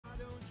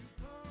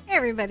Hey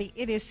everybody,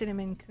 it is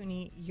Cinnamon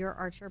Cooney, your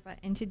art Sherpa,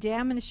 and today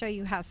I'm going to show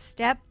you how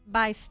step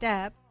by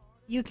step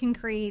you can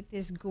create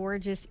this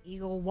gorgeous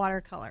eagle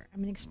watercolor.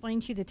 I'm going to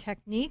explain to you the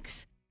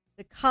techniques,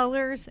 the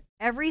colors,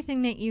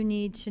 everything that you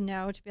need to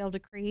know to be able to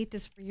create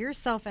this for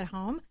yourself at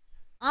home.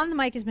 On the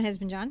mic is my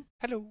husband, John.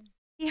 Hello.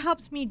 He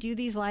helps me do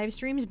these live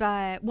streams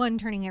by, one,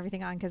 turning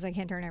everything on because I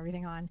can't turn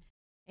everything on,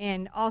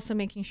 and also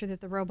making sure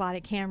that the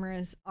robotic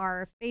cameras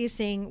are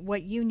facing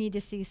what you need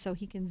to see so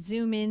he can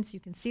zoom in so you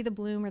can see the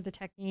bloom or the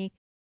technique,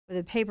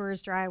 whether the paper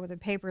is dry, whether the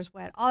paper is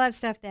wet, all that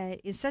stuff that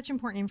is such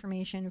important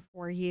information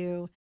for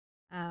you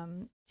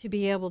to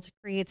be able to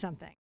create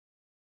something.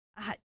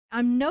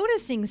 I'm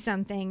noticing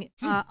something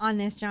on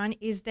this, John,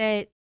 is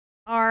that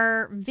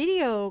our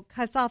video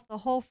cuts off the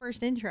whole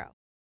first intro.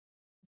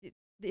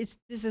 This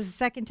is the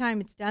second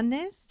time it's done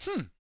this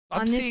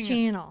on this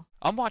channel.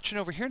 I'm watching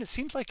over here, and it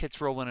seems like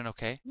it's rolling in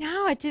okay.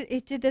 No, it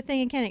did the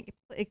thing again.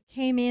 It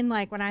came in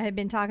like when I had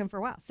been talking for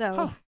a while.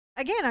 So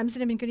again, I'm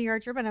Cinnamon Cooney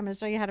Art Sherpa, and I'm going to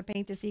show you how to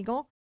paint this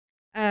eagle.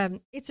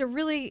 It's a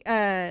really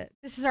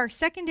this is our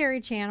secondary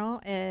channel.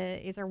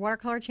 It's our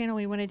watercolor channel.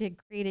 We wanted to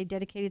create a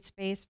dedicated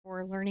space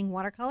for learning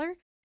watercolor.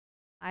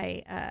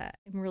 I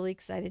am really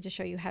excited to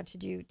show you how to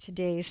do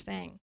today's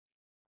thing.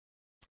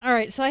 All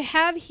right, so I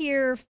have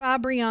here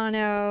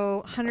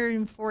Fabriano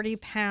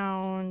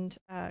 140-pound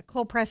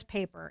cold press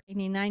paper in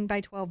a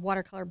 9x12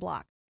 watercolor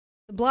block.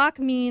 The block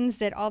means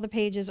that all the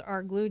pages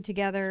are glued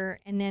together,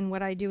 and then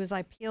what I do is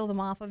I peel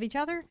them off of each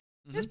other.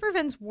 This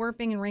prevents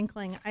warping and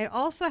wrinkling. I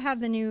also have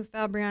the new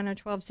Fabriano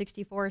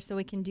 1264 so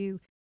we can do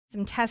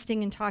some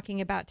testing and talking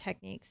about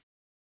techniques.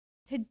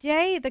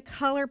 Today, the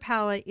color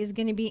palette is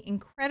going to be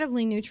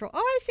incredibly neutral. Oh,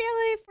 I see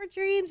LA for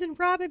Dreams and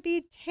Robin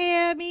B,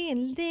 Tammy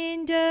and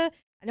Linda.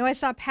 I know I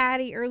saw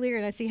Patty earlier,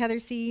 and I see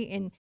Heather C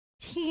and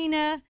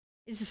Tina.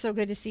 This is so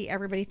good to see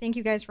everybody. Thank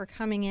you guys for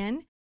coming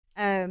in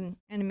and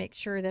to make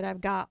sure that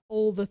I've got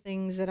all the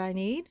things that I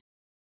need.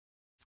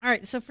 All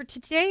right, so for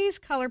today's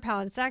color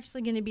palette, it's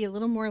actually going to be a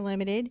little more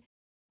limited.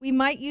 We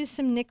might use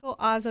some nickel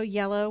Azo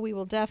Yellow. We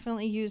will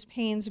definitely use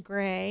Payne's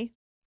Gray.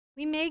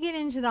 We may get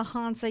into the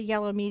Hansa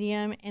Yellow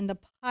Medium and the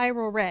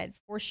Pyrrole Red.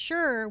 For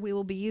sure, we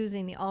will be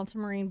using the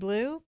Ultramarine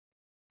Blue,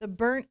 the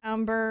Burnt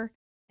Umber,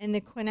 and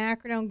the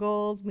Quinacridone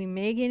Gold. We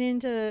may get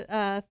into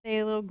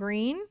Phthalo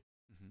Green.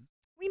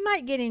 We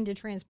might get into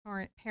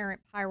transparent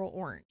Pyrrole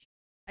Orange.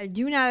 I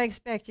do not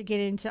expect to get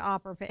into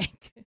Opera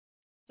Pink.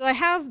 So I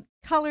have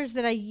colors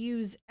that I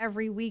use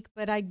every week,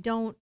 but I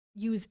don't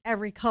use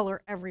every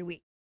color every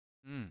week.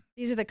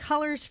 These are the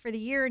colors for the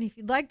year, and if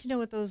you'd like to know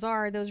what those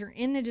are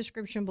in the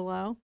description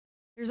below.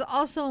 There's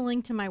also a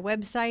link to my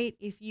website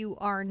if you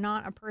are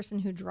not a person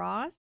who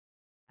draws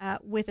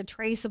with a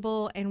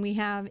traceable, and we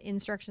have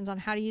instructions on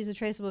how to use a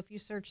traceable. If you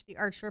search the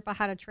Art Sherpa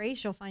how to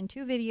trace, you'll find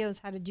 2 videos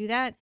how to do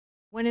that.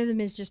 One of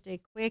them is just a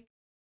quick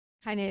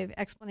kind of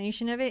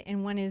explanation of it,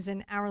 and one is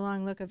an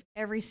hour-long look of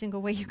every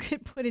single way you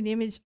could put an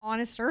image on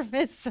a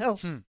surface. So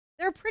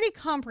they're pretty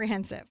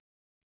comprehensive.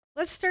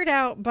 Let's start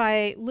out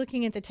by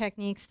looking at the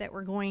techniques that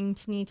we're going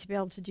to need to be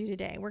able to do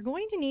today. We're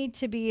going to need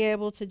to be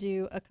able to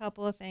do a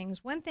couple of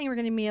things. One thing we're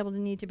going to be able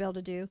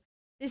to do,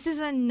 this is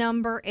a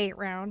number 8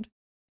 round,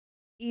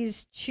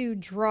 is to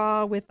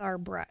draw with our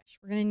brush.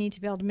 We're going to need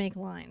to be able to make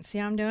lines. See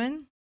how I'm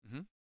doing?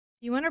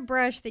 You want a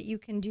brush that you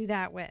can do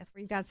that with,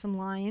 where you've got some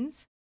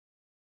lines.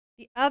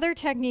 The other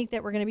technique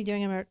that we're going to be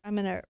doing, I'm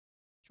going to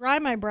dry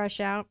my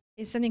brush out,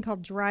 is something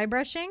called dry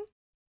brushing.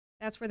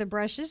 That's where the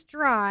brush is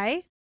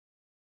dry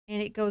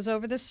and it goes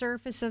over the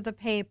surface of the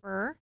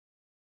paper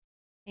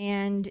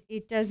and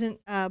it doesn't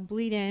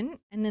bleed in.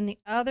 And then the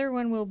other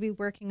one we'll be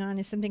working on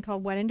is something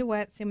called wet into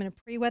wet. So I'm going to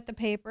pre-wet the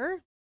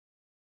paper.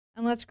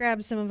 And let's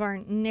grab some of our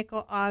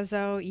nickel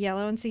Azo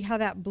Yellow and see how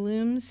that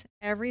blooms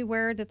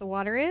everywhere that the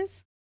water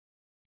is.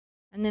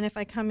 And then if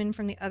I come in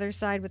from the other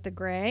side with the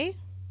gray.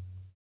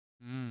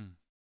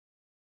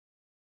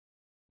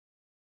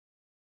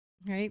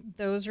 Right,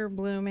 those are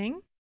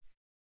blooming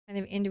kind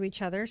of into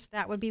each other. So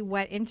that would be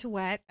wet into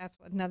wet. That's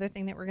another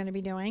thing that we're going to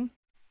be doing.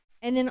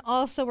 And then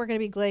also we're going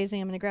to be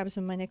glazing. I'm going to grab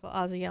some of my nickel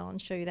Azo Yellow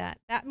and show you that.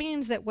 That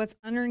means that what's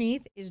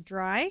underneath is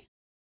dry.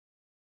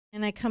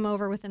 And I come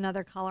over with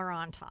another color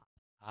on top.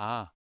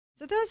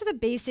 So those are the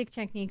basic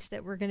techniques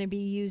that we're going to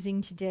be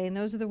using today. And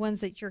those are the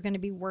ones that you're going to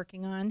be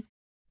working on.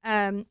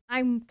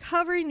 I'm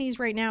covering these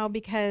right now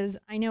because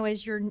I know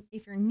if you're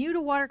new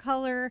to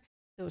watercolor,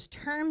 those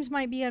terms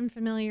might be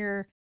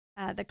unfamiliar.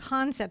 The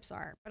concepts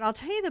are, but I'll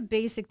tell you the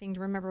basic thing to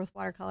remember with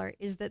watercolor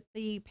is that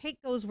the paint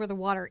goes where the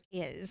water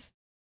is.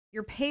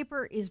 Your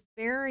paper is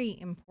very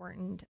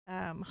important.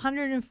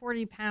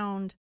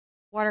 140-pound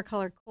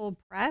watercolor cold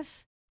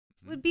press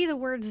would be the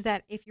words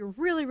that if you're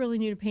really, really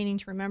new to painting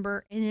to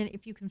remember. And then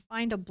if you can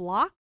find a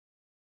block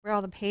where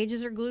all the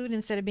pages are glued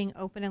instead of being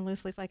open and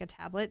loose leaf like a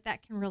tablet,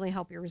 that can really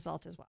help your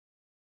result as well.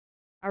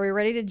 Are we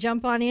ready to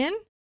jump on in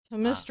to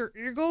Mr.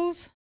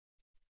 Eagles?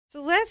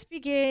 So let's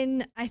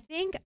begin, I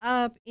think,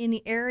 up in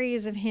the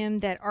areas of him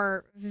that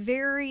are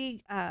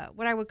very,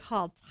 what I would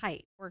call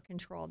tight or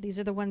controlled. These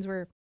are the ones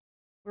where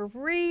we're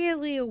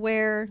really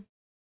aware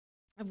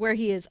of where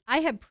he is. I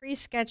have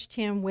pre-sketched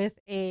him with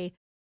a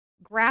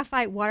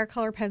graphite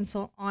watercolor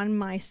pencil on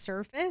my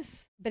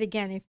surface. But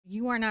again, if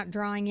you are not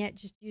drawing yet,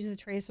 just use the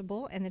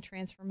traceable and the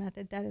transfer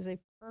method. That is a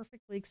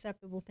perfectly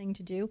acceptable thing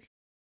to do.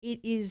 It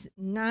is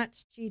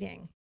not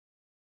cheating.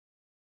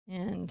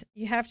 And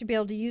you have to be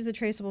able to use the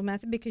traceable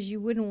method because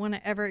you wouldn't want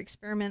to ever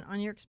experiment on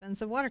your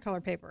expensive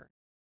watercolor paper.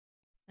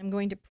 I'm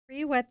going to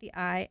pre-wet the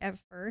eye at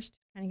first,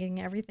 kind of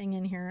getting everything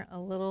in here a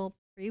little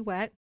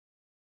pre-wet.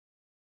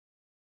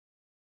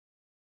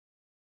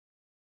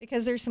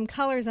 Because there's some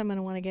colors I'm going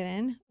to want to get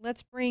in.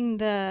 Let's bring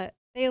the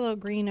Phthalo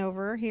Green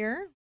over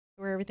here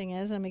where everything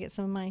is. I'm going to get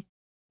some of my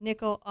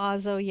nickel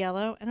Azo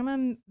Yellow, and I'm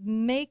going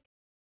to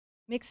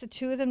mix the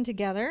two of them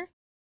together.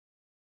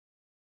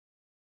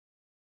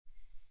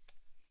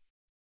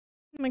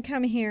 I'm going to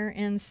come here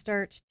and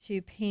start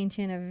to paint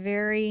in a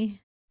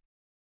very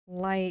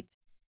light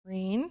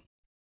green.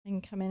 I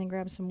can come in and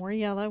grab some more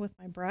yellow with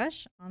my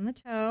brush on the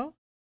toe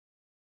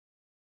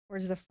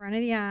towards the front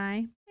of the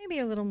eye, maybe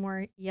a little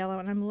more yellow,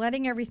 and I'm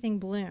letting everything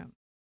bloom.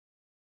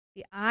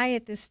 The eye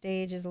at this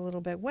stage is a little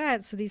bit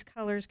wet, so these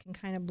colors can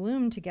kind of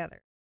bloom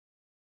together,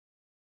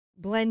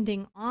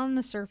 blending on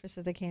the surface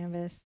of the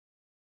canvas,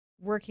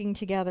 working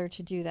together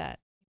to do that.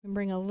 You can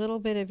bring a little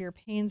bit of your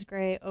Payne's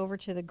gray over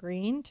to the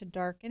green to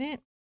darken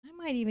it.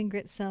 I might even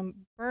get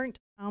some burnt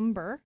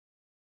umber.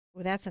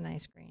 Oh, that's a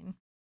nice green.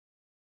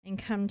 And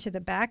come to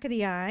the back of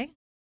the eye.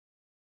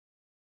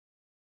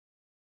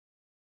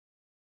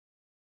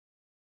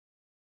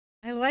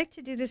 I like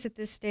to do this at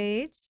this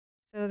stage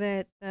so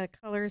that the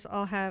colors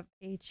all have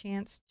a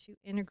chance to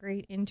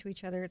integrate into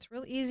each other. It's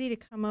real easy to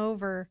come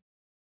over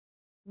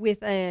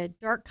with a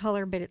dark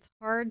color, but it's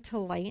hard to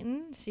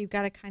lighten, so you've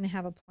got to kind of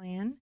have a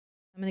plan.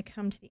 I'm going to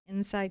come to the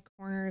inside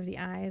corner of the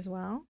eye as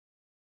well,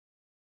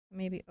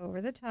 maybe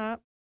over the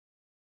top.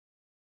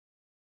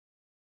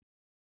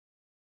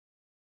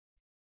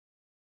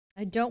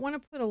 I don't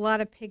want to put a lot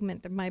of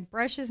pigment. My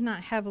brush is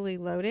not heavily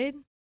loaded.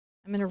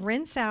 I'm going to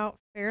rinse out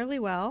fairly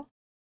well,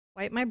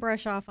 wipe my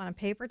brush off on a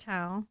paper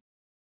towel,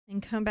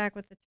 and come back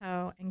with the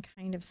toe and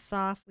kind of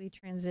softly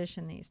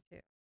transition these two.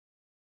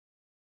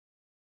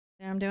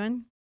 See what I'm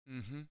doing?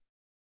 Mm-hmm.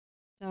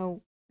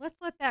 So let's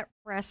let that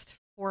rest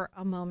for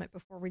a moment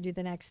before we do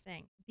the next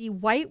thing. The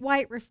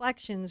white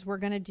reflections we're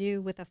going to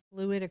do with a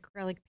fluid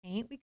acrylic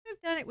paint. We could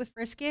have done it with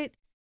Frisket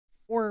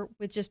or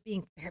with just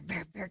being very,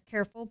 very, very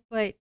careful,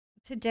 but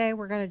today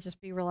we're going to just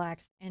be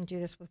relaxed and do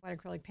this with white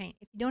acrylic paint.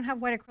 If you don't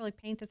have white acrylic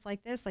paint that's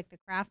like this, like the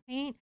craft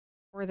paint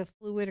or the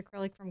fluid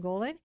acrylic from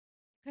Golden, you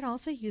could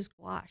also use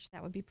gouache.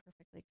 That would be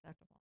perfectly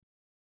acceptable.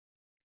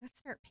 Let's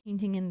start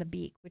painting in the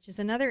beak, which is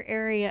another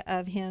area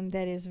of him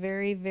that is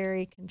very,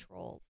 very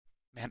controlled.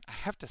 Man, I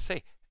have to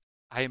say,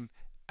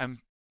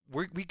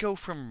 we go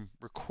from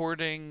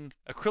recording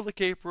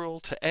acrylic April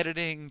to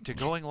editing to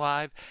going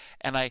live,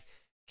 and I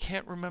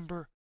can't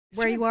remember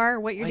where you are or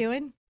what you're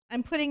doing.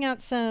 I'm putting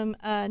out some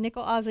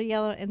nickel Azo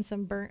Yellow and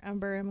some burnt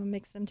umber. I'm gonna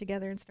mix them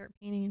together and start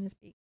painting in his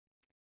beak.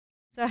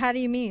 So how do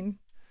you mean?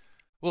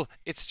 Well,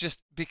 it's just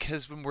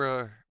because when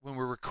we're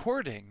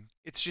recording,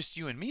 it's just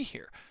you and me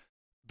here.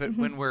 But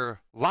when we're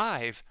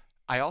live,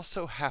 I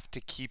also have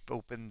to keep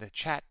open the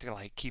chat to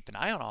like keep an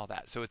eye on all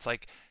that. So it's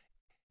like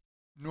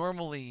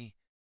normally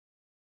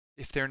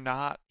if they're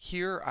not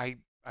here,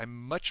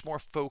 I'm much more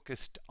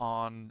focused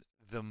on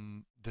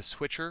the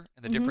switcher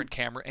and the different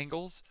camera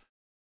angles.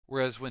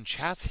 Whereas when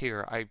chat's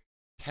here, I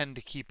tend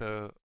to keep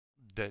the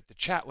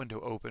chat window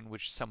open,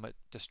 which somewhat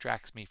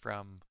distracts me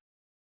from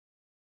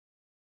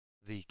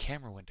the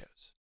camera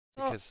windows.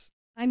 Because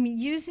I'm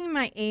using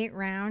my 8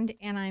 round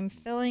and I'm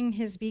filling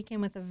his beak in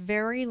with a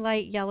very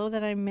light yellow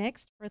that I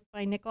mixed with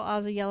my nickel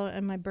Azo Yellow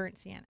and my burnt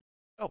sienna.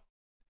 Oh,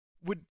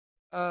 would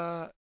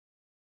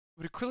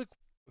acrylic?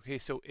 Okay,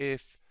 so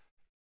if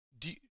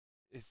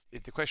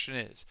the question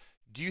is,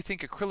 do you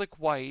think acrylic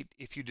white,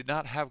 if you did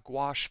not have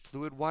gouache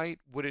fluid white,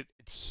 would it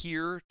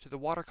adhere to the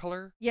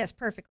watercolor? Yes,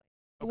 perfectly.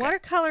 The Okay.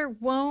 watercolor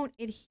won't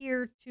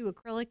adhere to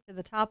acrylic, to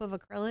the top of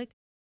acrylic,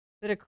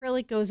 but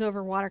acrylic goes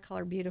over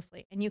watercolor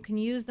beautifully, and you can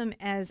use them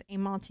as a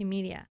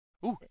multimedia.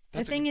 Ooh,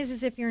 the thing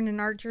is if you're in an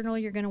art journal,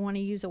 you're going to want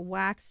to use a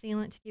wax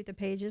sealant to keep the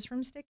pages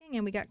from sticking,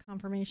 and we got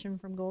confirmation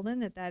from Golden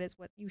that is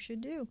what you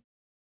should do.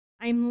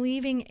 I'm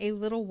leaving a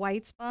little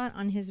white spot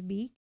on his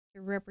beak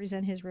to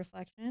represent his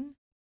reflection.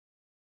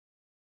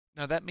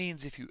 Now that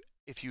means if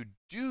you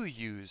do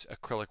use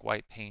acrylic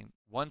white paint,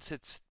 once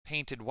it's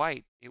painted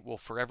white, it will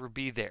forever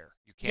be there.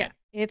 You can't.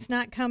 Yeah, it's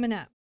not coming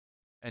up.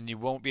 And you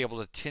won't be able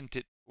to tint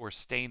it or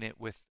stain it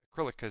with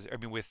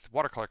acrylic with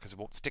watercolor because it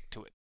won't stick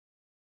to it.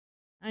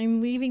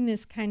 I'm leaving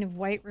this kind of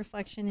white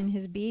reflection in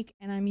his beak,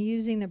 and I'm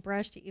using the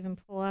brush to even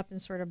pull up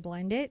and sort of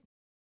blend it.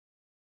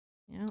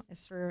 You know,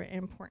 it's sort of an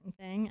important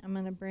thing. I'm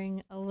going to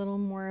bring a little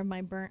more of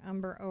my burnt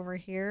umber over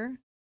here.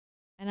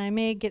 And I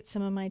may get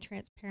some of my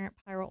transparent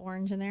Pyrrole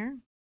orange in there.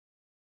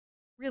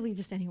 Really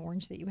just any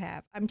orange that you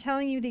have. I'm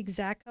telling you the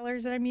exact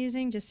colors that I'm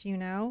using, just so you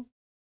know.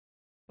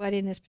 But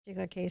in this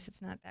particular case,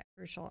 it's not that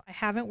crucial. I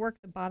haven't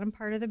worked the bottom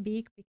part of the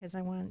beak because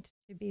I want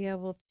to be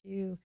able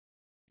to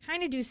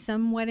kind of do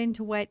some wet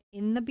into wet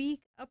in the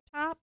beak up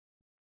top.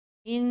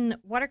 In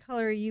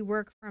watercolor, you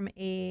work from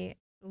a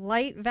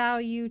light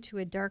value to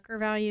a darker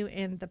value,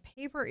 and the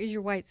paper is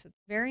your white, so it's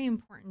very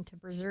important to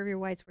preserve your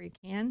whites where you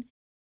can.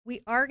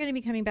 We are going to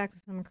be coming back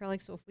with some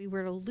acrylic, so if we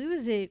were to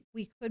lose it,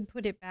 we could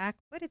put it back,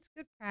 but it's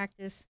good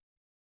practice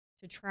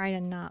to try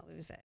to not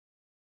lose it.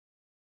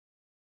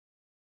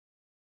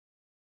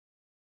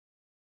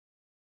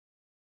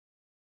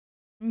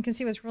 And you can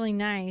see what's really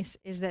nice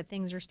is that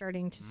things are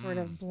starting to sort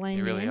of blend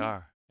in. They really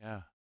are,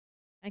 yeah.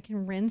 I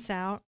can rinse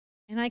out,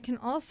 and I can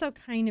also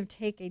kind of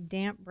take a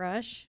damp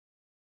brush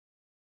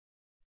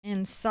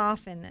and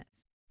soften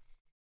this.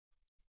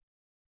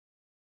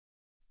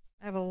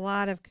 I have a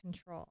lot of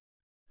control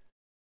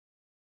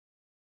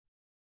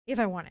if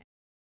I want it.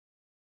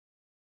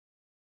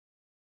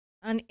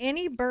 On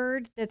any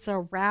bird that's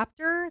a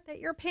raptor that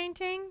you're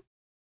painting,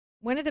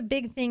 one of the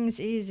big things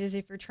is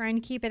if you're trying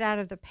to keep it out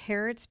of the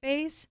parrot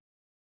space,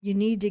 you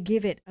need to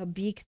give it a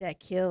beak that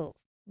kills,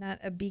 not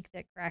a beak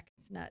that cracks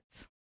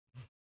nuts.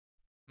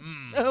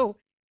 So,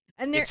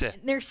 and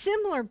they're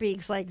similar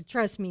beaks. Like,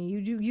 trust me,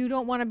 you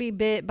don't want to be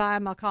bit by a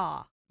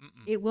macaw.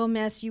 It will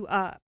mess you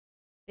up.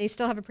 They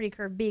still have a pretty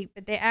curved beak,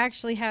 but they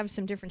actually have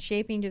some different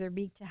shaping to their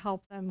beak to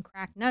help them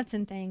crack nuts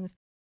and things.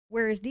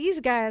 Whereas these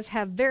guys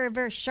have very,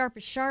 very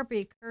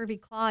sharpy, curvy,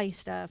 clawy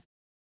stuff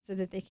so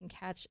that they can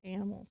catch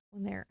animals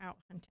when they're out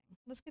hunting.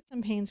 Let's get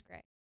some Payne's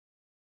Gray.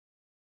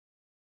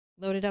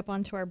 Load it up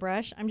onto our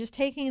brush. I'm just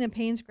taking the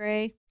Payne's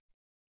Gray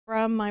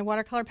from my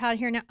watercolor palette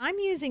here. Now, I'm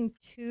using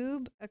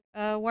tube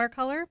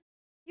watercolor.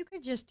 You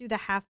could just do the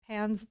half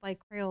pans like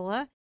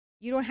Crayola.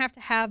 You don't have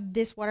to have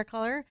this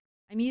watercolor.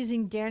 I'm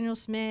using Daniel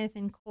Smith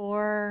and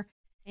Core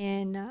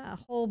and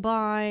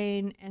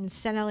Holbein and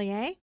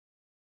Sennelier.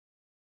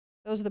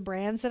 Those are the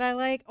brands that I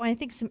like. Oh, I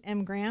think some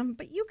M. Graham,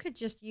 but you could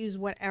just use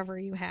whatever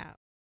you have.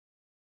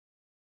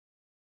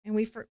 And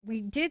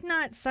we did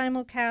not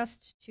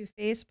simulcast to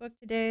Facebook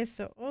today,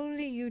 so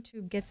only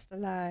YouTube gets the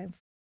live.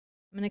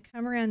 I'm going to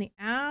come around the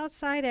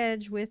outside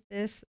edge with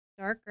this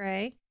dark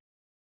gray.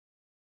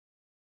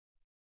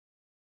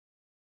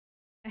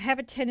 I have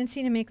a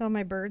tendency to make all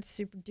my birds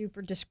super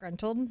duper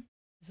disgruntled.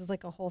 This is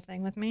like a whole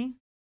thing with me.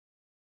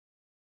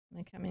 I'm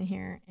going to come in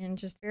here and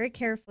just very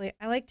carefully,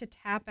 I like to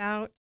tap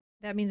out.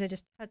 That means I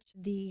just touch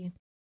the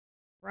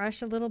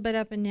brush a little bit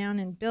up and down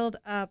and build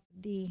up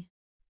the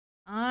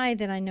eye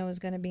that I know is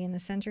going to be in the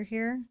center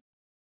here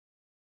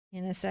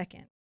in a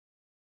second.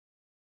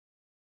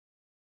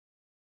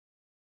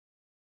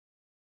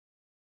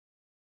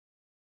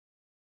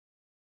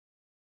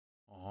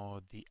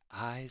 Oh, the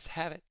eyes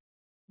have it.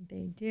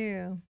 They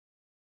do.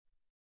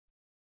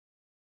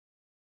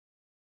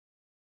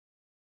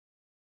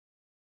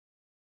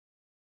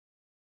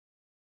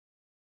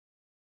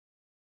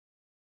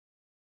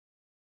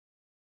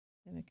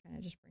 I'm going to kind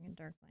of just bring a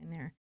dark line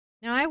there.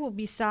 Now I will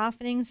be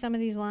softening some of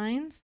these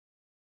lines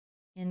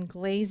and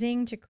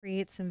glazing to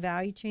create some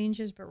value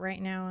changes, but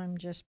right now I'm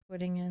just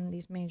putting in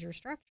these major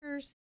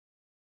structures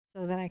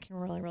so that I can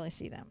really, really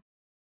see them.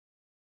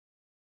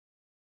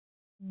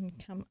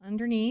 And come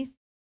underneath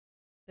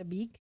the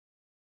beak,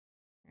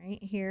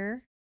 right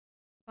here,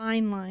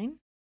 fine line.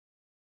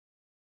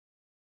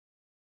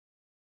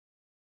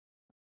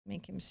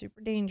 Make him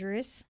super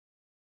dangerous.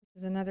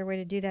 This is another way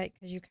to do that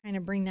because you kind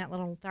of bring that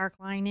little dark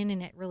line in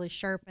and it really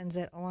sharpens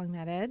it along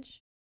that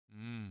edge.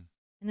 And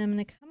I'm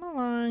going to come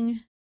along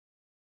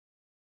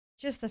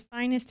just the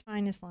finest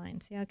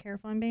line. See how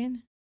careful I'm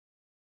being?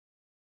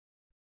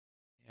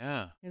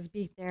 Yeah. His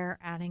beak there,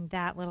 adding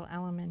that little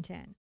element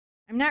in.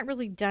 I'm not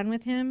really done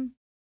with him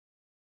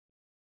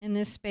in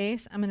this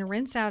space. I'm going to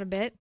rinse out a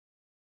bit.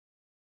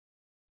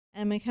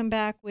 I'm going to come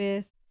back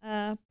with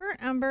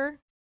burnt umber.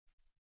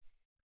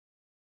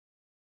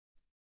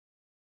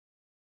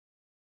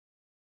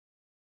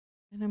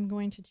 And I'm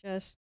going to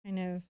just kind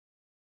of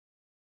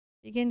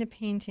begin to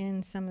paint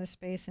in some of the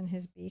space in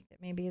his beak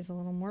that maybe is a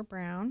little more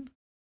brown.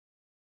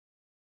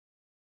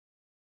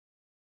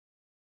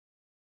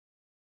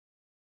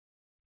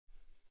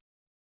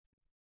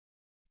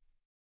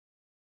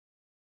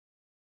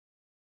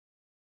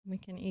 We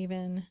can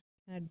even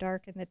kind of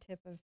darken the tip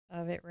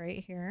of it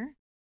right here.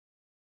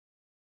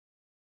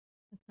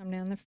 We'll come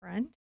down the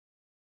front.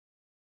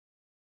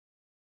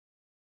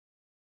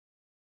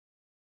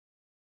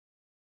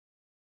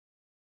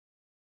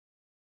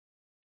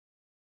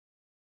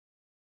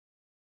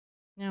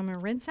 Now I'm going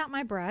to rinse out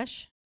my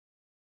brush,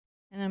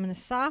 and I'm going to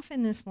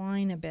soften this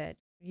line a bit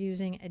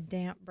using a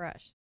damp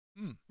brush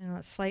and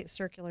a slight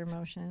circular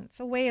motion.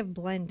 It's a way of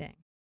blending.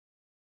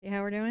 See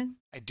how we're doing?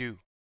 I do.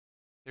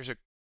 There's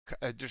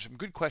some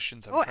good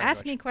questions. Oh,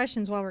 ask me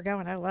questions while we're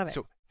going. I love it.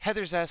 So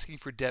Heather's asking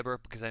for Deborah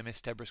because I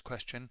missed Deborah's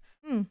question.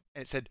 And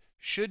it said,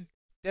 should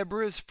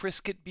Deborah's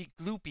frisket be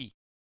gloopy?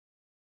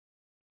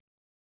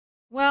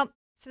 Well,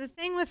 so the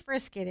thing with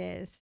frisket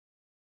is,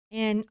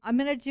 and I'm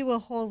going to do a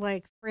whole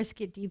like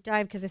frisket deep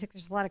dive because I think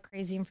there's a lot of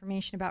crazy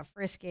information about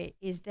frisket,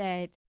 is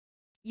that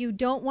you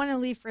don't want to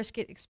leave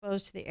frisket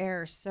exposed to the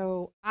air.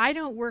 So I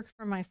don't work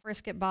from my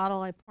frisket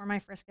bottle. I pour my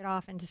frisket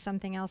off into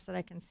something else that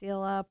I can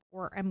seal up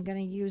or I'm going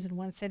to use in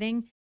one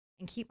sitting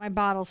and keep my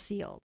bottle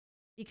sealed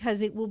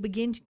because it will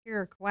begin to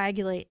cure,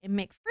 coagulate, and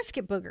make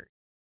frisket boogers,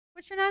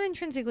 which are not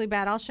intrinsically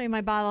bad. I'll show you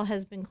my bottle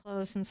has been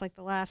closed since like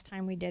the last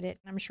time we did it.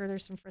 And I'm sure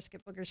there's some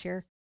frisket boogers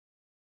here.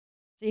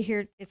 So you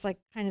hear it's like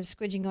kind of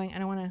squidging going, I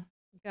don't want to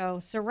go.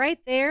 So right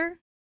there,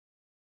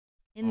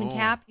 in the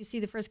cap, you see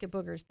the frisket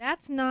boogers.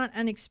 That's not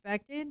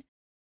unexpected,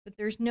 but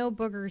there's no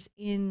boogers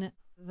in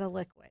the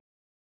liquid.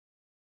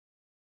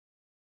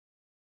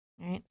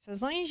 All right, so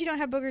as long as you don't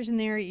have boogers in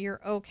there, you're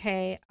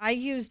okay. I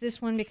use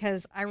this one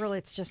because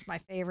it's just my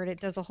favorite. It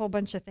does a whole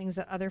bunch of things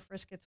that other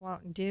friskets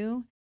won't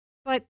do.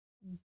 But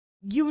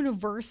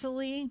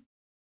universally,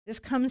 this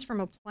comes from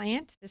a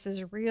plant. This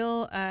is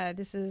real,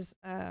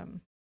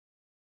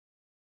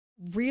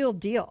 real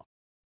deal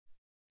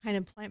kind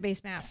of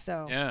plant-based mask.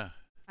 So yeah.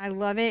 I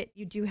love it.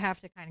 You do have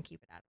to kind of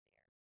keep it out of the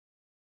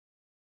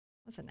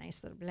air. That's a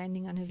nice little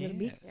blending on his little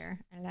beak there.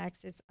 I like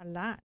it a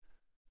lot.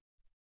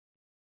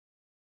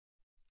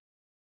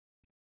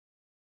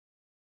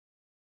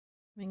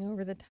 Coming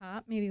over the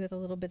top, maybe with a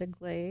little bit of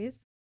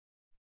glaze.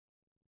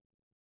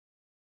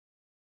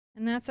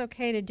 And that's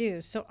okay to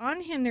do. So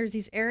on him, there's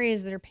these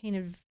areas that are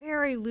painted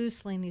very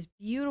loosely in these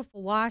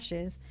beautiful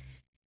washes.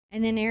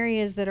 And then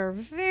areas that are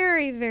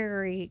very,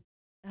 very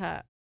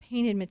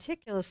painted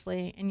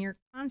meticulously, and you're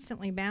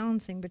constantly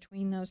balancing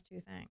between those two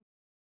things.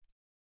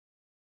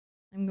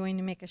 I'm going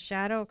to make a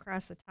shadow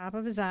across the top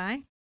of his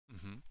eye.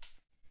 Mm-hmm.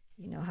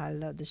 You know how I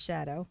love the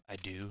shadow. I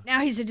do.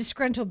 Now he's a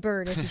disgruntled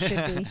bird, as he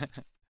should be.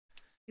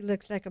 He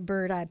looks like a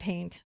bird I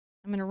paint.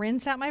 I'm going to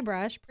rinse out my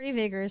brush pretty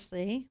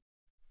vigorously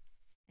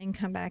and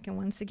come back and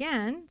once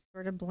again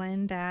sort of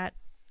blend that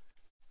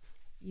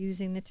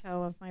using the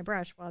toe of my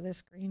brush while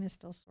this green is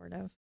still sort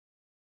of.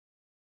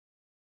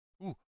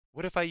 Ooh,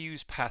 what if I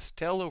use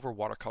pastel over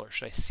watercolor?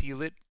 Should I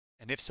seal it?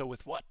 And if so,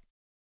 with what?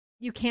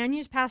 You can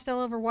use pastel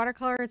over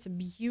watercolor. It's a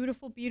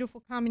beautiful,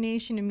 beautiful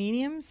combination of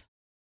mediums.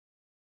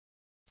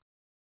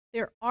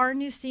 There are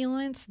new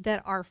sealants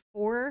that are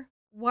for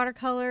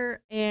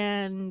watercolor,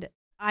 and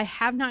I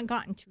have not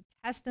gotten to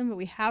test them, but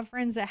we have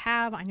friends that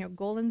have. I know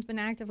Golden's been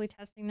actively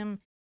testing them,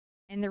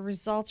 and the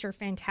results are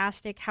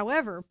fantastic.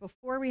 However,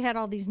 before we had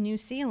all these new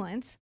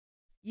sealants,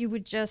 you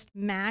would just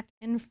matte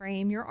and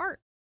frame your art.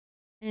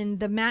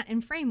 And the matte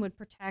and frame would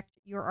protect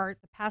your art,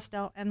 the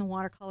pastel and the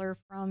watercolor,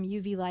 from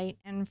UV light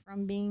and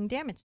from being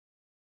damaged.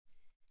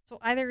 So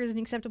either is an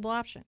acceptable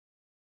option.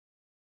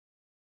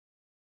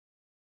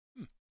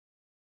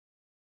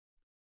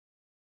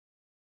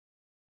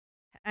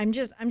 I'm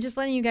just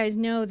letting you guys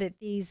know that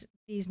these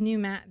new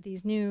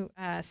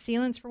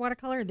sealants for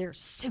watercolor, they're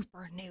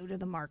super new to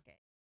the market.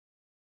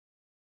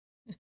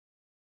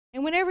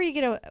 And whenever you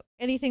get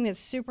anything that's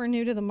super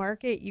new to the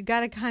market, you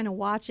got to kind of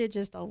watch it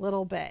just a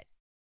little bit.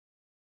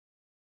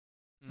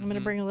 I'm going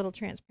to bring a little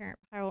transparent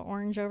Pyrrole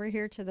orange over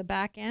here to the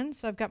back end.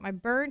 So I've got my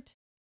burnt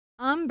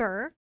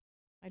umber,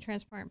 my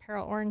transparent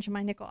Pyrrole orange, and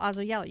my nickel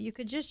Azo Yellow. You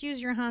could just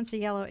use your Hansa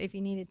yellow if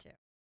you needed to.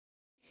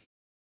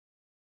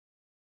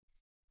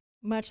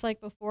 Much like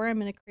before, I'm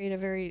going to create a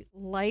very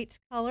light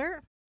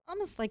color,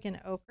 almost like an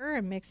ochre.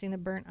 I'm mixing the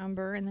burnt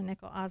umber and the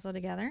nickel Azo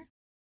together.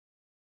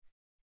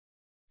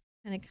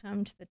 And I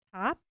come to the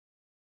top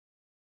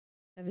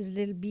of his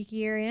little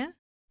beaky area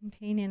and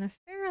paint in a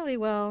fairly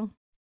well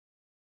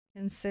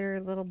consider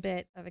a little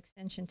bit of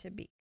extension to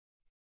beak.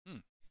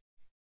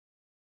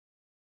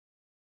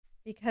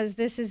 Because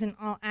this isn't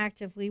all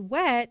actively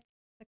wet,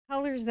 the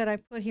colors that I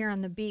put here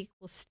on the beak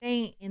will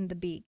stay in the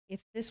beak. If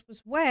this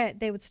was wet,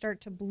 they would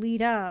start to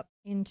bleed up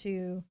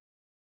into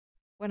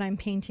what I'm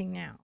painting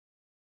now.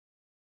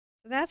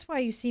 So that's why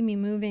you see me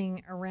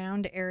moving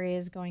around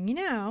areas going, you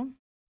know,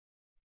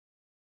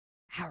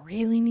 I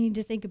really need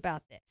to think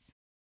about this.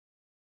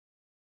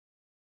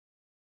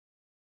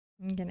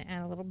 I'm going to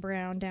add a little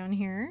brown down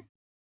here.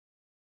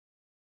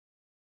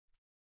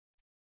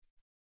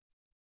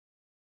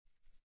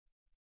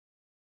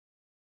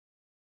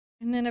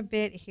 And then a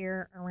bit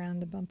here around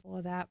the bumple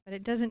of that, but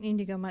it doesn't need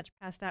to go much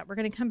past that. We're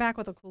going to come back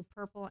with a cool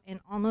purple and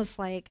almost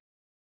like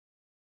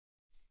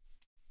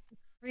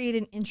create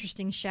an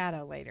interesting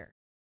shadow later.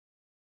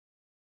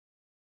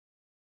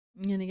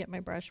 I'm going to get my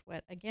brush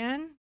wet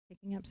again,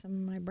 picking up some of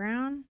my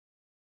brown.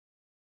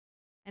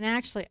 And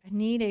actually, I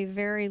need a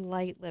very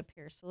light lip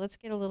here. So let's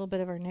get a little bit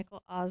of our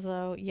nickel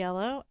Azo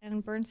Yellow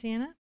and burnt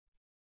sienna.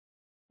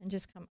 And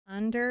just come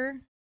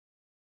under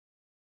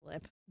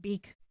lip,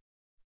 beak.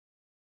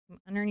 Come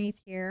underneath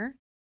here.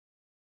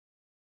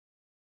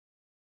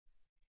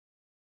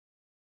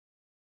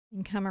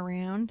 And come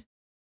around.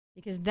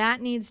 Because that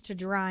needs to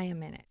dry a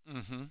minute.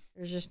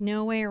 There's just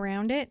no way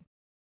around it.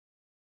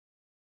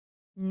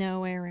 No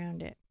way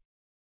around it.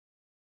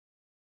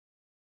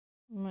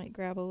 I might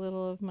grab a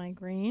little of my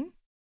green.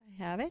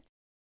 I have it.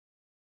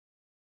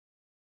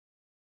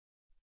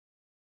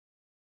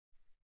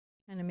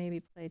 Kind of maybe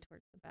play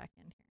towards the back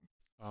end here.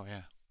 Oh,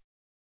 yeah.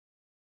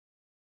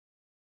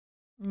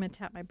 I'm going to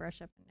tap my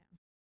brush up and down.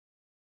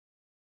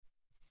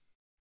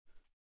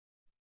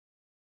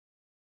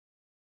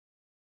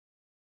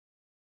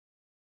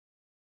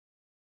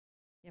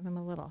 Give him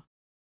a little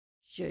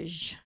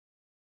zhuzh.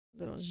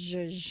 Little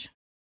zhuzh.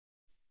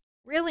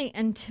 Really,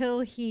 until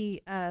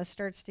he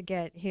starts to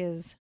get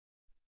his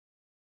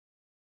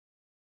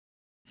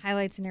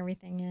highlights and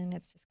everything in,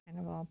 it's just kind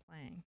of all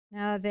playing.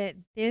 Now that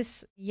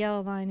this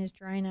yellow line is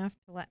dry enough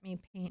to let me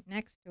paint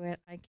next to it,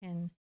 I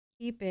can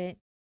keep it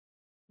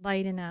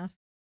light enough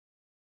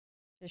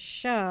to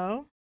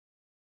show.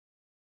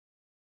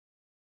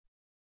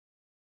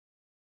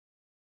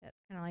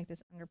 That's kind of like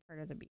this under part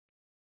of the beak.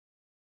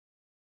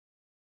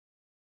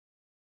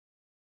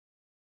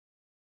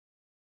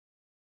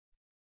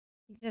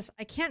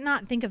 I can't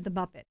not think of the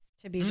Muppets,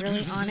 to be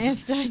really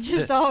honest. I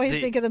just always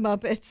think of the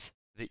Muppets.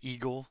 The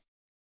eagle.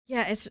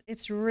 Yeah,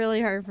 it's really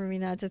hard for me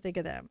not to think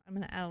of them. I'm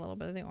going to add a little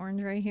bit of the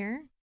orange right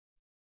here.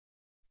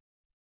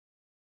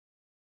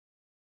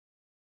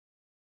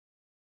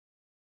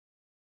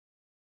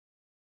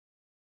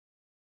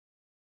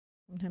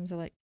 Sometimes I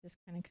like to just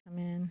kind of come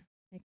in,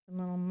 make some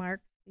little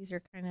marks. These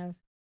are kind of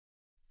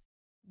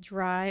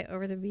dry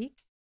over the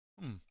beak.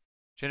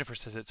 Jennifer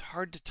says it's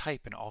hard to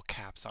type in all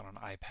caps on an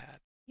iPad.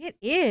 It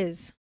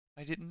is.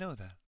 I didn't know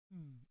that.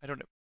 I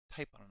don't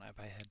type on an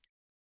iPad.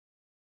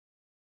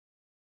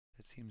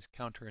 That seems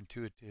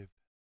counterintuitive.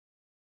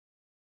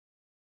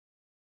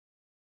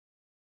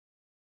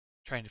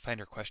 Trying to find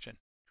her question.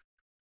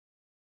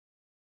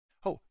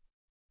 Oh,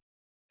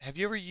 have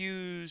you ever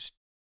used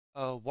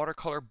a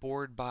watercolor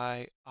board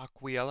by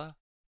Aquila?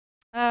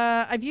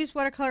 I've used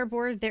watercolor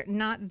board. They're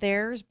not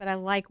theirs, but I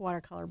like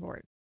watercolor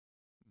board.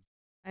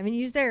 I haven't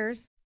used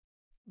theirs,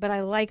 but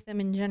I like them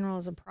in general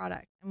as a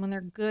product. And when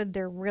they're good,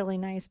 they're really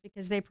nice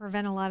because they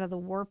prevent a lot of the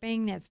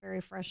warping that's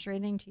very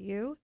frustrating to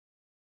you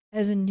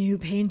as a new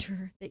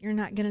painter that you're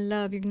not going to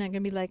love. You're not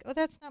going to be like, oh,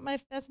 that's not my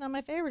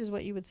favorite is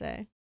what you would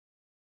say.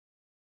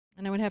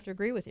 And I would have to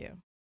agree with you.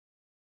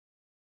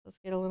 Let's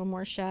get a little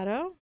more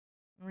shadow.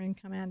 We're going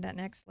to come add that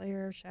next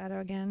layer of shadow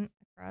again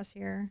across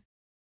here.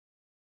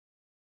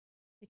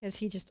 Because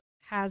he just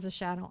has a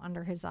shadow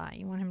under his eye.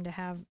 You want him to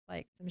have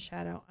like some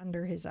shadow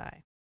under his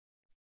eye.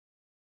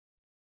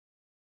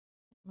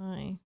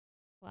 My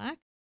black?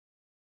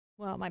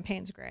 Well, my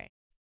paint's gray.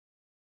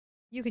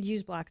 You could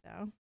use black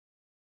though.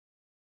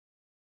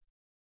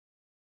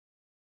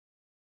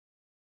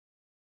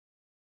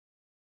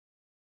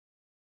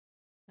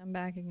 Come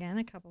back again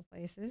a couple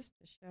places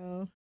to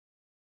show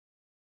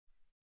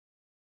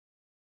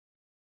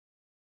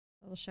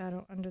a little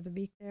shadow under the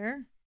beak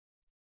there.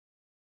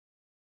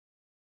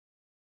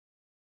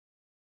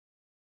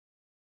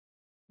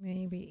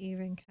 Maybe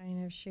even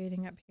kind of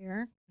shading up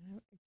here, kind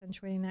of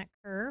accentuating that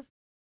curve.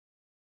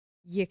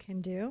 You can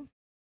do.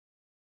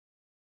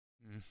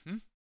 If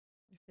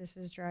this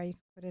is dry, you can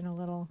put in a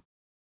little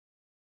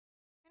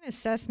kind of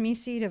sesame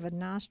seed of a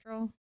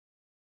nostril.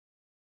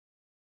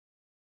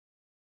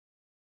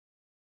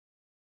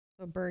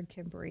 So a bird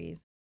can breathe.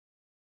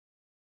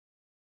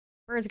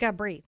 Birds got to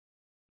breathe.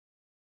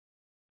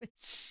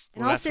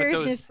 In all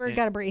seriousness, bird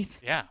got to breathe.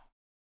 Yeah.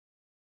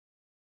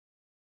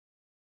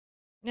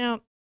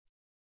 Now,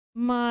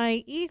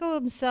 my eagle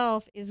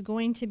himself is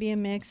going to be a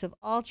mix of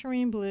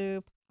Ultramarine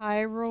Blue,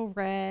 Pyrrole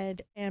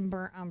Red, and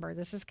Burnt Umber.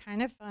 This is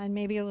kind of fun,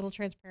 maybe a little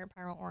transparent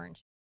Pyrrole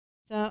Orange.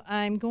 So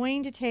I'm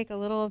going to take a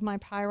little of my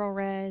Pyrrole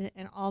Red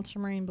and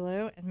Ultramarine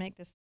Blue and make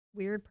this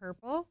weird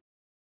purple.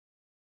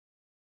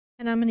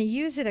 And I'm going to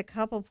use it a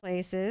couple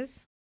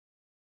places.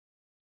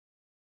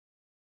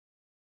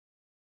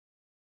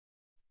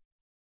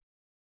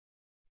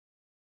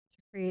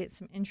 To create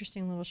some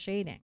interesting little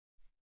shading.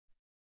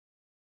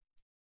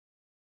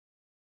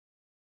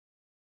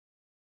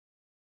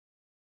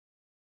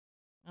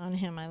 On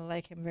him, I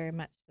like him very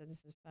much, so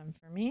this is fun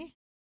for me.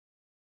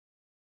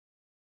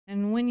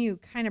 And when you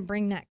kind of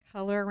bring that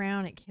color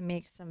around, it can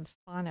make some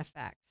fun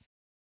effects.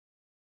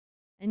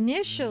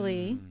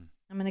 Initially,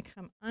 I'm going to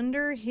come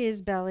under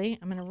his belly.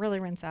 I'm going to really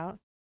rinse out.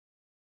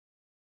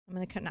 I'm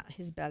going to cut not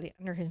his belly,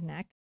 under his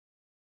neck.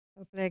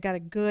 Hopefully I got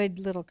a good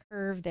little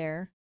curve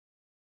there.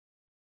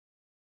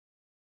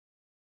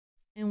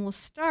 And we'll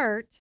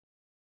start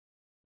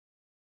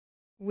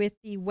with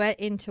the wet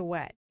into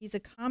wet. He's a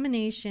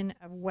combination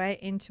of wet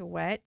into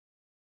wet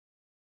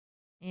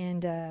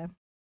and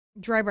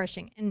dry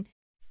brushing. And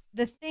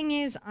the thing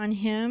is on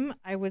him,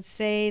 I would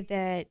say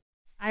that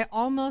I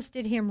almost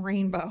did him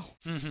rainbow.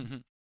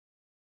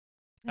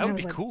 That would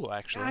be like, cool,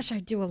 actually. Gosh, I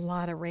do a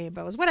lot of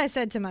rainbows. What I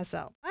said to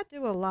myself, I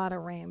do a lot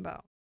of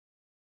rainbow.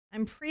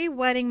 I'm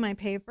pre-wetting my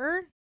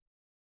paper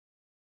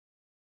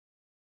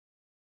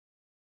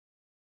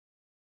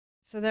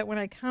so that when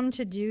I come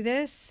to do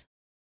this,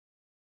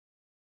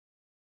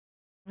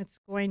 it's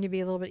going to be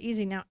a little bit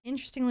easy. Now,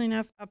 interestingly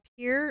enough, up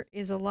here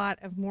is a lot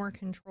of more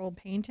controlled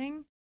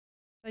painting.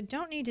 So I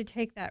don't need to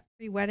take that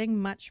pre-wetting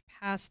much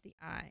past the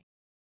eye.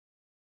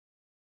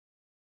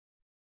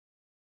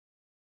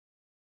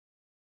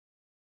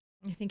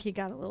 I think he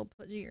got a little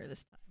pudgier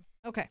this time.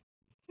 Okay.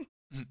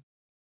 So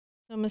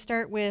I'm going to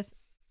start with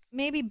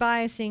maybe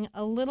biasing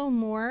a little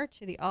more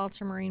to the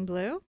ultramarine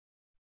blue.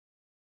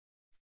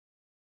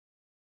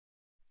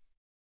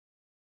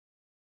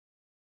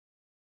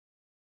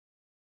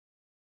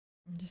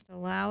 And just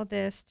allow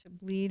this to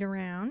bleed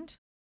around.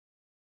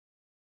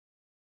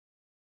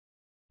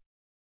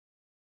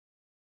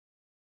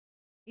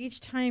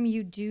 Each time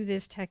you do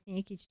this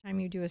technique, each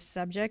time you do a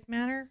subject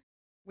matter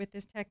with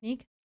this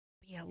technique,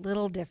 be a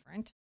little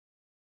different,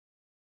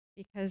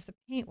 because the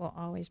paint will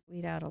always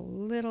bleed out a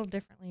little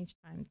differently each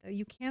time. Though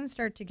you can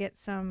start to get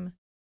some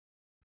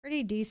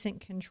pretty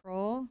decent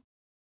control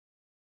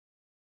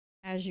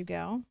as you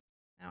go.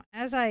 Now,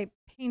 as I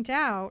paint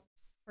out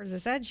towards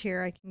this edge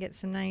here, I can get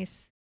some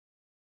nice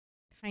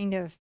kind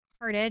of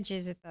hard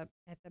edges at the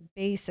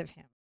base of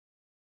him.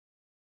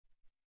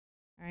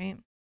 All right,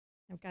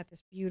 I've got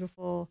this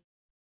beautiful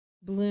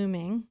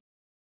blooming.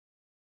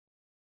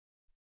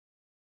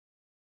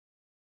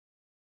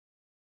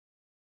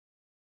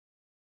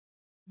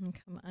 And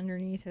come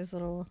underneath his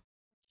little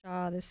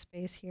jaw, this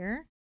space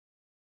here.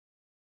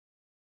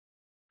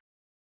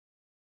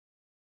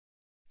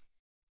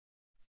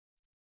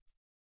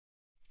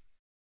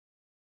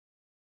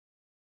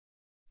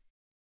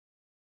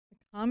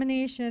 The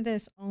combination of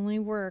this only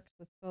works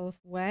with both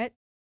wet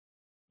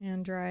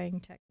and drying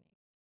techniques.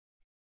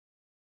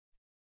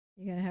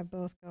 You gotta have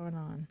both going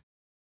on.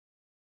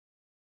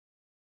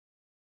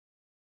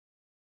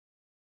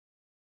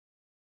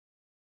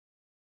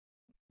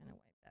 I'm gonna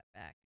wipe that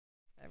back.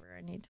 Whatever,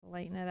 I need to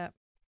lighten it up.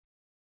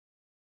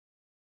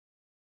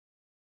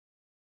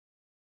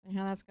 See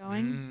how that's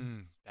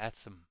going? That's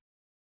some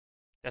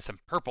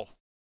purple.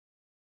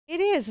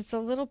 It is. It's a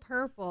little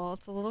purple.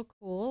 It's a little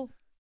cool.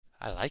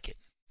 I like it.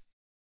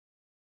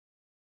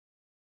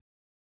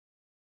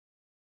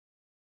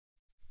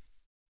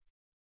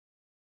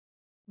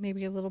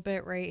 Maybe a little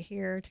bit right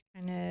here to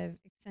kind of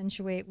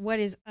accentuate what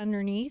is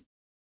underneath.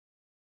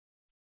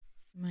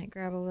 Might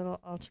grab a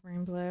little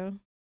ultramarine blue.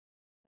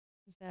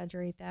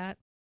 Exaggerate that.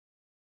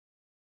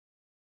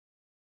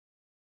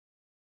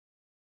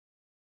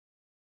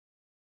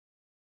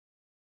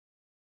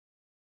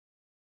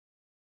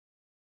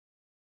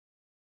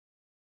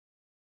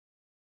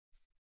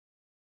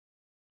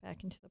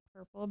 Back into the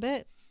purple a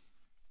bit.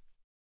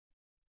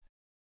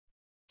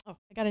 Oh,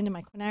 I got into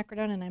my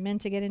quinacridone and I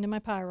meant to get into my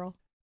pyrrole.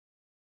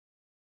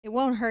 It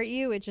won't hurt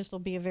you, it just will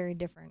be a very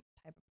different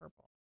type of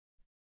purple.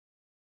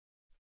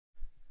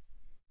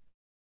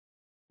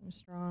 Some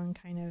strong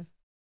kind of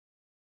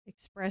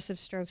expressive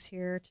strokes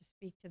here to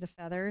speak to the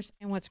feathers.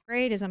 And what's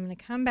great is I'm going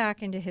to come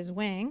back into his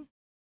wing.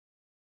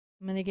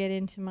 I'm going to get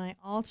into my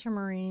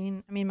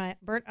my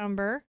burnt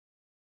umber.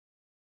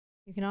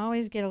 You can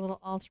always get a little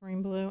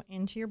ultramarine blue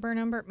into your burnt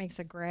umber. It makes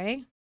a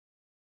gray.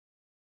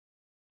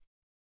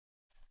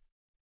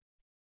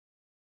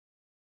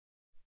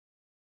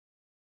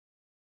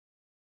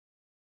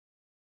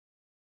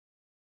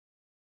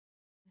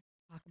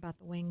 Talk about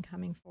the wing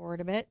coming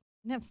forward a bit.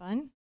 Isn't that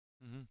fun?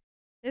 Mm-hmm.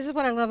 This is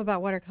what I love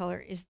about watercolor,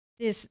 is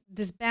this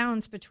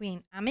balance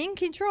between I'm in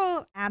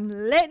control, I'm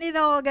letting it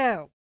all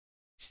go.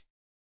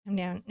 I'm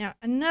down. Now,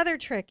 another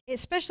trick,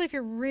 especially if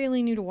you're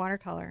really new to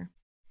watercolor,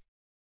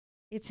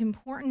 it's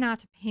important not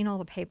to paint all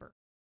the paper.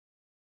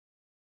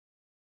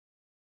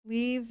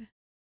 Leave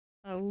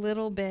a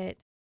little bit,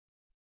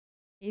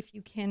 if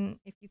you can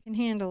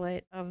handle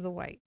it, of the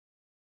white.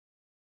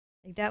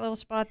 Like that little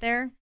spot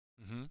there,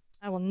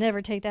 I will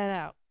never take that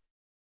out,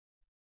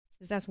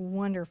 because that's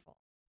wonderful.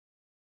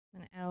 I'm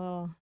going to add a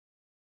little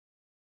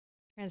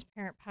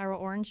transparent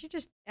pyrrole orange. You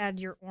just add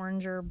your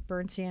orange or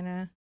burnt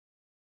sienna.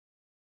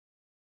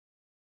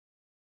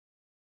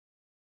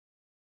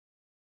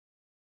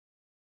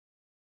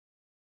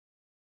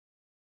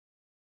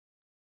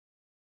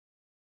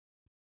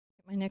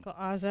 Get my nickel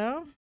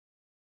Azo.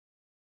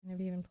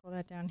 Maybe even pull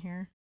that down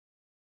here.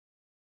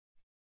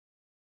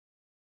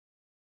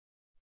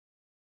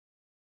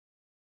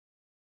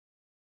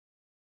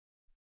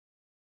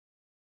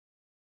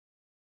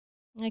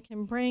 I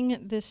can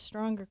bring this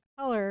stronger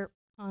color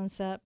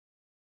concept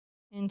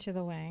into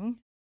the wing.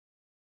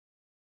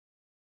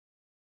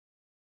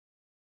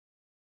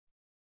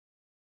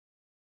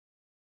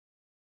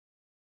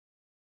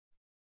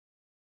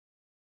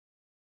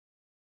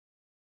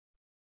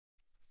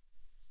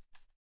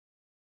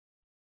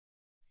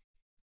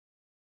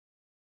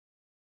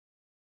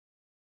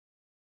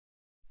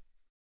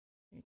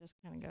 It just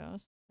kind of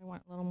goes. I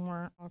want a little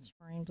more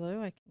ultramarine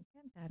blue. I can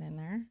get that in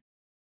there.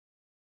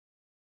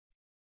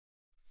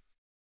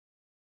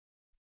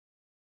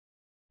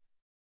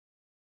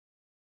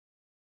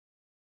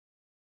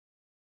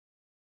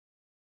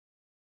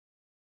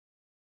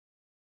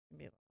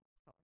 Be a little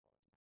colorful.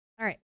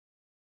 All right.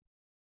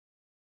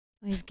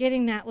 So he's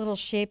getting that little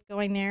shape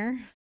going there.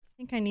 I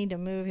think I need to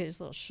move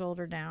his little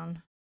shoulder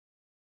down.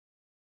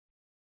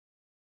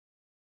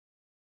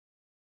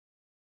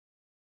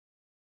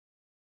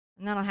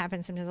 And that'll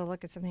happen sometimes. I'll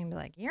look at something and be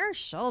like, your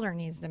shoulder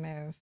needs to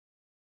move.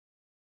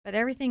 But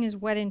everything is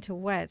wet into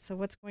wet. So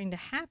what's going to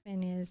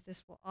happen is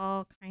this will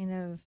all kind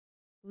of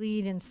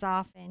bleed and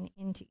soften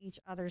into each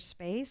other's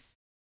space,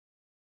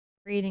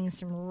 creating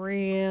some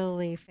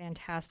really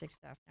fantastic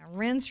stuff. Now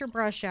rinse your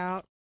brush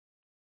out.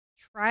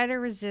 Try to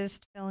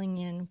resist filling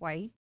in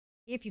white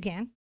if you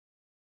can.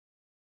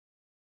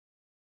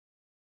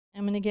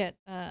 I'm going to get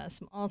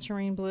some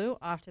Ultramarine Blue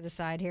off to the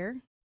side here.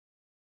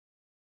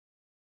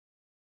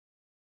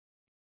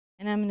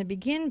 And I'm going to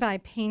begin by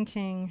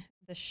painting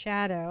the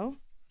shadow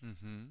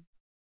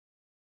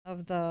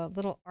of the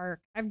little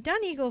arc. I've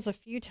done eagles a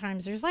few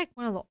times. There's like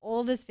one of the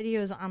oldest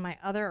videos on my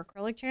other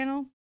acrylic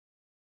channel.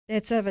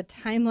 It's of a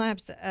time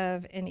lapse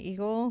of an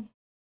eagle.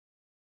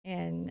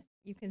 And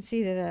you can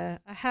see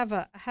that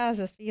has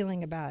a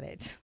feeling about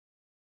it.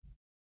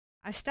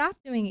 I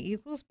stopped doing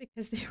eagles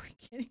because they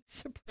were getting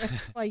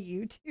suppressed by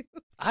YouTube.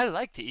 I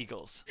like the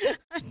eagles.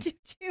 I do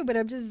too, but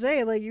I'm just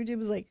saying, like, YouTube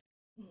was like,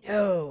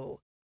 no.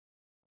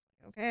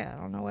 Okay, I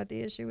don't know what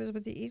the issue is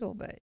with the eagle,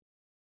 but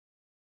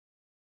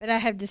I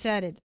have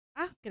decided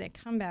I'm gonna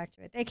come back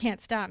to it. They can't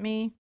stop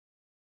me.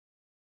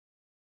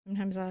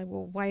 Sometimes I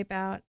will wipe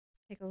out,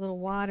 take a little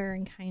water,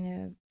 and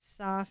kind of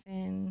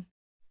soften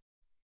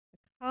the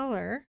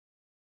color.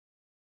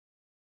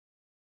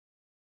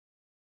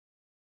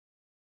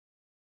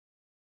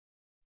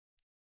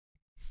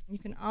 You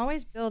can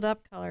always build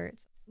up color.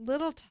 It's a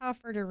little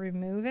tougher to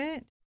remove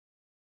it.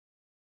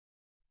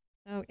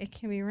 So it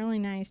can be really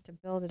nice to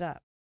build it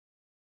up.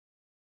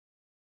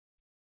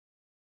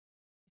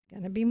 It's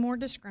going to be more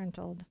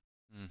disgruntled.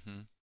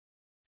 It's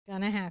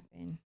going to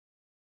happen.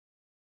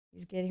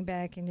 He's getting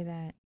back into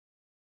that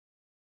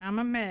I'm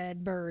a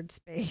mad bird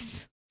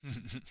space.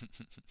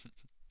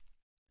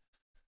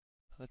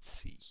 Let's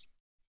see.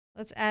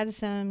 Let's add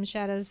some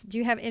shadows. Do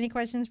you have any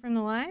questions from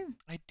the live?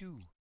 I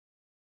do.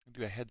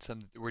 I had some.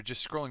 We're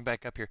just scrolling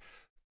back up here.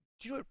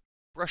 Do you know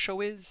what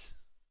brusho is?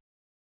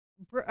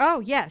 Oh,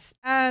 yes.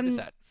 What is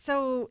that?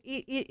 So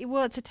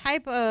well, it's a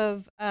type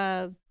of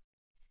it's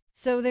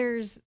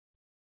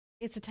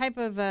a type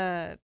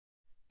of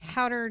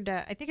powdered.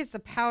 I think it's the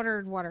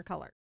powdered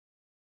watercolor.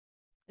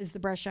 Is the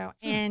brusho,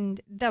 and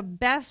the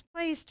best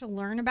place to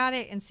learn about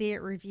it and see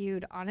it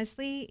reviewed,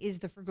 honestly, is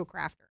the Frugal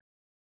Crafter,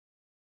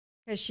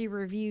 because she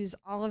reviews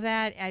all of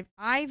that.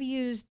 I've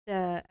used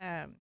the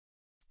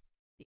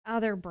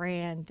other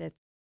brand that,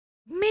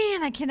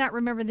 man, I cannot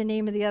remember the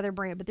name of the other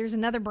brand, but there's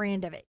another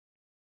brand of it.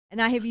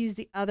 And I have used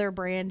the other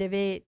brand of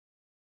it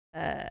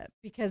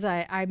because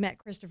I met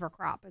Christopher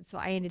Kropp. And so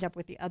I ended up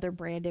with the other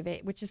brand of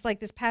it, which is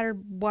like this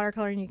powdered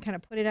watercolor, and you kind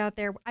of put it out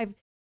there.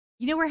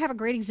 You know where I have a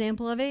great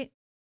example of it?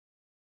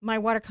 My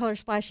watercolor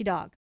Splashy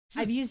Dog.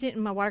 I've used it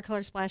in my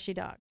watercolor Splashy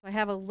Dog. So I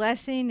have a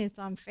lesson. It's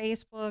on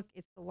Facebook.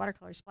 It's the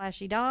watercolor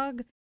Splashy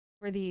Dog,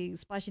 where the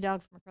Splashy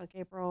Dog from Acrylic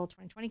April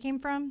 2020 came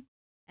from.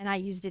 And I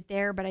used it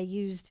there, but I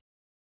used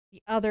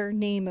the other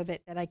name of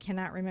it that I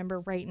cannot remember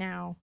right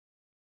now.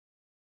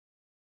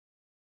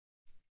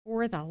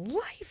 For the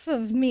life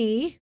of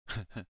me.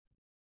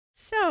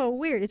 So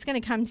weird. It's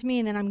going to come to me,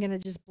 and then I'm going to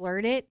just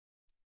blurt it.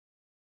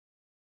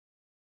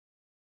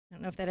 I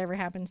don't know if that ever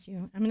happens to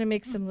you. I'm going to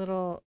make some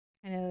little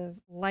kind of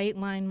light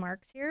line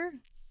marks here.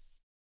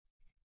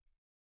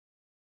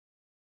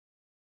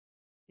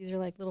 These are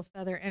like little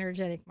feather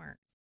energetic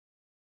marks.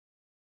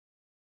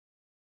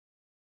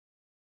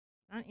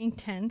 Not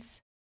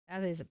intense.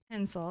 That is a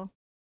pencil.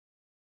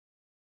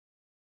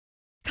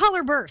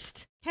 Color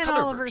Burst. Ken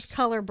Oliver's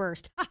Color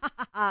Burst. Ha ha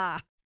ha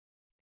ha.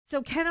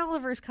 So Ken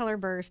Oliver's Color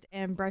Burst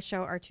and Brusho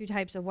are two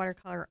types of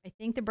watercolor. I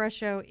think the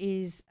Brusho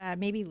is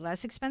maybe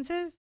less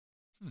expensive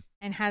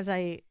and has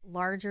a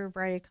larger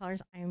variety of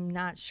colors. I'm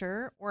not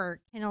sure. Or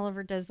Ken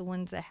Oliver does the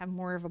ones that have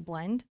more of a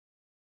blend.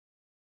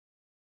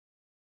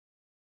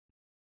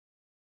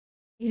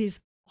 It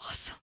is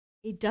awesome.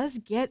 It does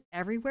get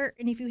everywhere.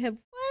 And if you have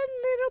one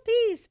little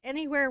piece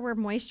anywhere where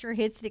moisture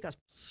hits it, it goes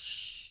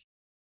psh,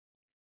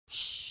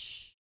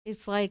 psh.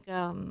 It's like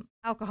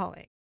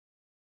alcoholic.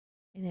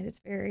 And then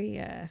it's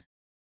very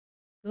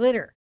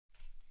glitter.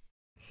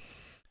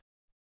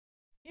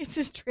 It's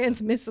as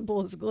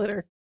transmissible as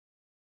glitter.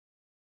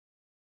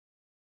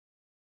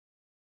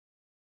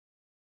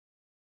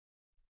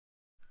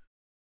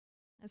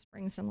 Let's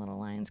bring some little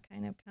lines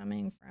kind of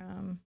coming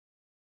from.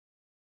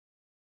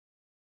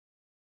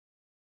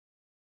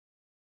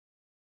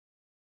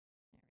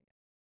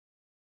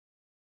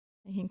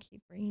 I can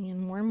keep bringing in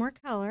more and more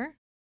color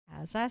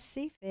as I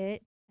see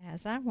fit,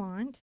 as I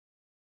want.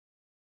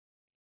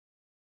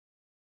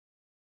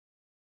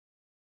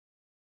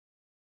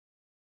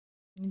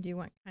 I do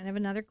want kind of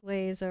another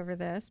glaze over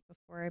this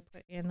before I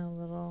put in the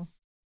little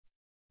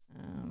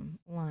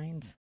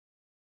lines.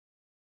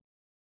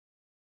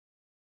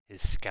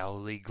 His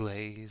scowly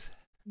glaze.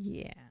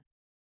 Yeah.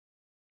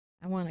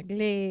 I want a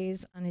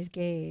glaze on his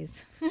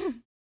gaze.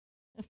 I'm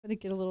going to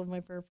get a little of my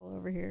purple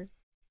over here.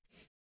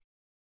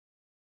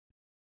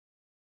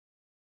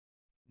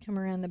 Come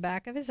around the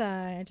back of his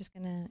eye. I'm just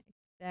going to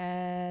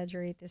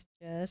exaggerate this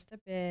just a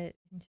bit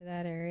into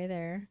that area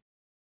there.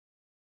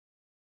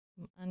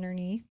 From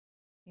underneath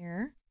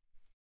here.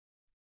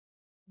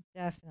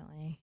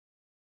 Definitely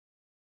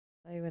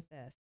play with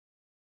this.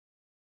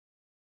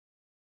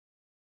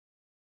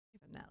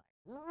 Give him that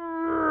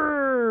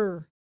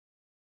like,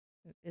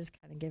 it is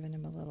kind of giving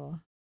him a little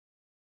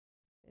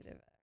bit of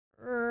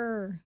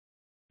a.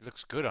 It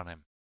looks good on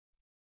him.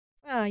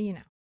 Well, you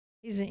know,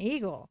 he's an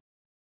eagle.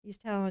 He's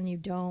telling you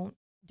don't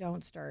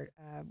don't start.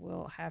 I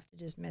will have to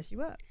just mess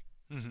you up.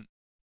 Mm-hmm.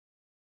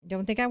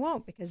 Don't think I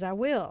won't, because I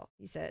will,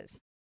 he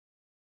says.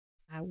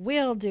 I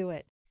will do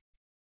it.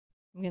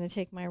 I'm going to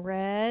take my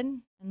red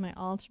and my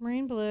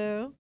ultramarine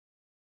blue.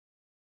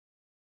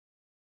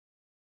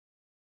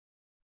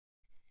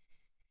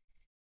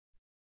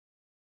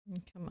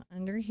 And come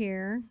under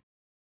here.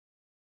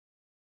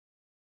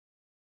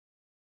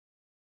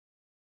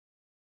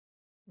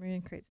 We're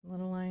going to create some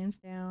little lines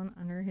down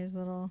under his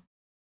little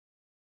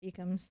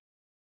beacums.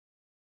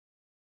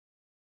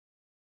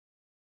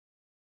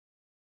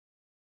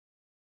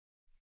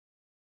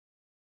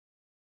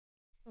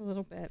 A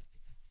little bit.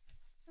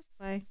 Just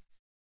play.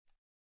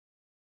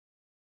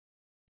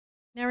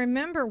 Now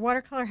remember,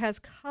 watercolor has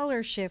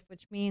color shift,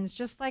 which means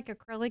just like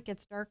acrylic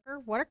gets darker,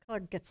 watercolor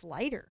gets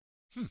lighter.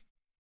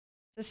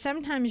 So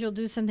sometimes you'll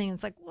do something and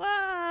it's like,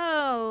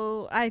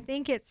 whoa, I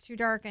think it's too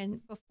dark.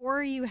 And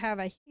before you have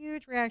a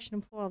huge reaction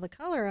and pull all the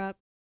color up,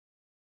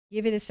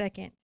 give it a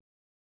second.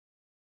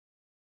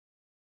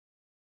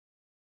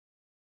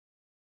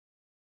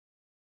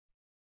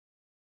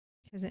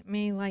 Because it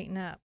may lighten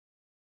up.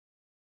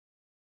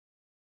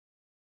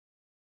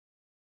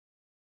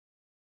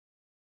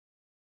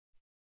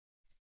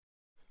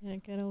 Gonna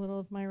get a little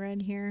of my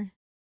red here.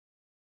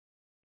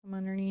 Come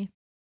underneath.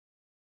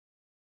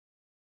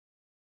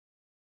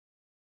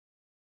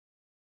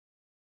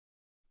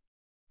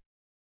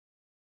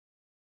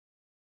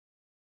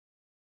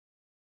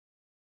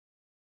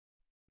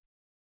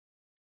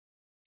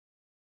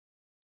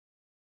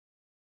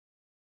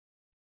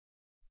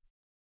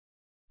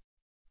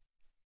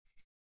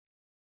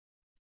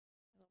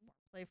 A little more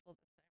playful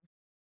this time.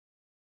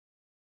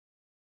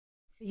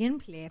 Being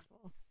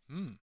playful.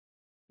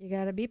 You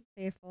gotta be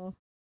playful.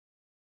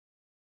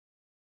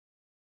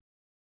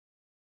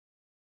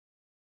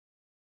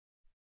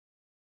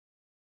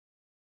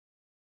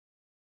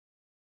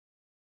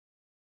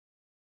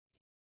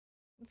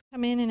 Let's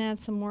come in and add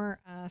some more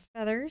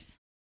feathers.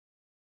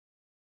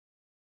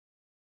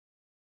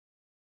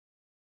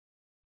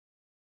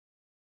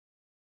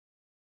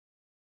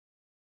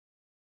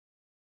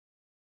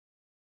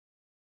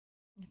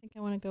 I think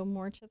I want to go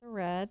more to the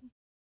red.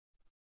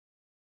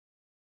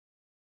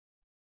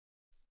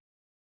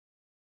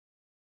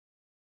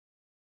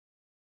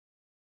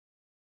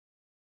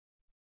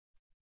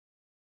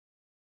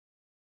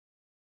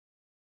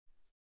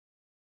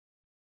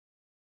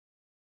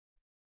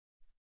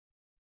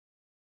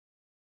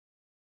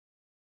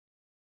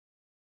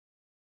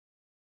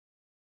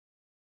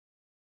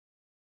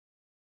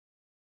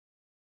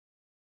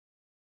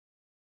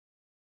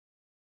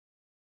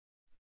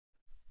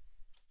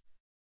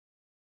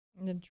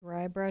 And the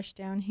dry brush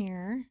down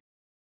here.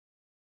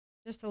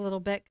 Just a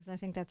little bit because I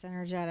think that's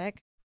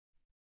energetic.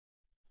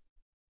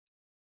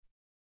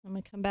 I'm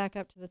going to come back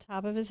up to the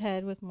top of his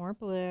head with more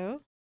blue.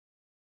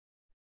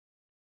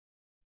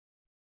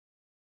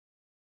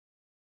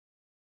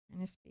 I'm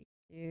going to speak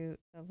to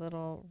the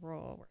little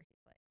roll where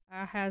he's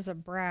like, has a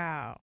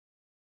brow.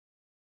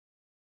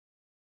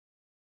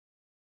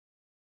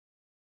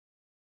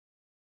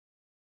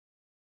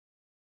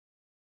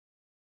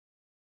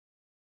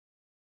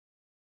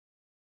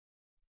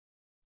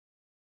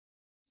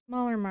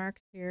 Smaller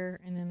marks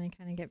here, and then they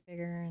kind of get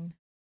bigger. And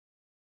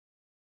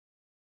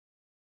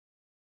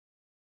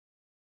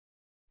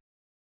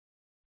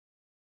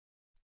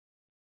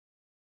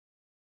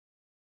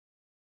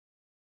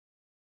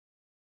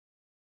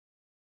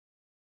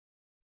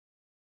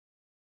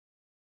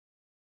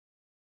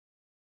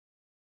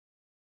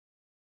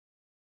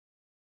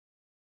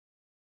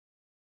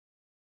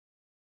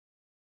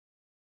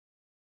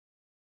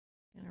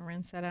gonna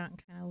rinse that out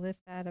and kind of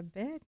lift that a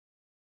bit.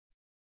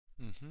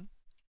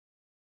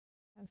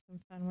 Have some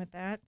fun with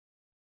that.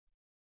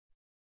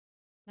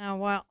 Now,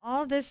 while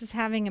all this is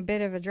having a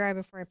bit of a dry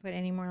before I put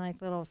any more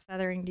like little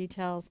feathering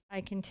details,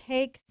 I can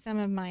take some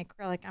of my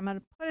acrylic. I'm going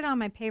to put it on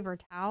my paper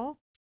towel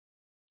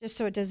just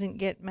so it doesn't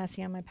get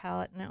messy on my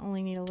palette, and I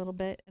only need a little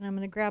bit. And I'm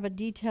going to grab a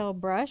detail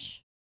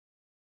brush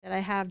that I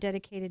have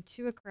dedicated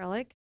to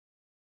acrylic.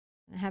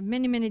 I have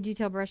many, many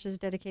detail brushes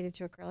dedicated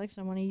to acrylic,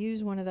 so I'm going to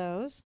use one of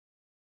those.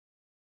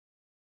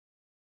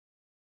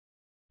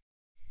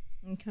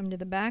 And come to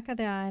the back of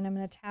the eye, and I'm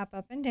going to tap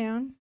up and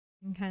down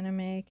and kind of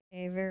make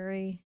a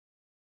very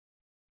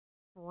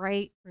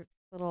bright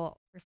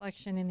little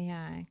reflection in the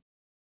eye.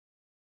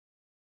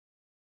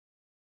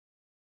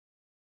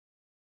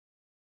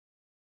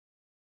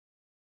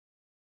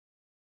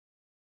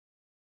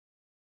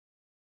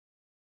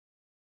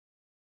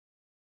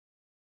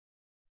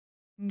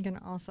 I'm going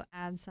to also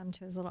add some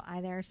to his little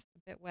eye there. It's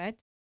a bit wet.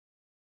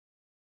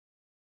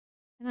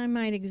 And I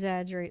might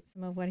exaggerate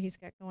some of what he's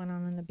got going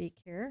on in the beak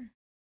here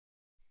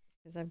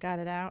because I've got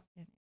it out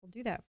and it will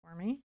do that for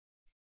me.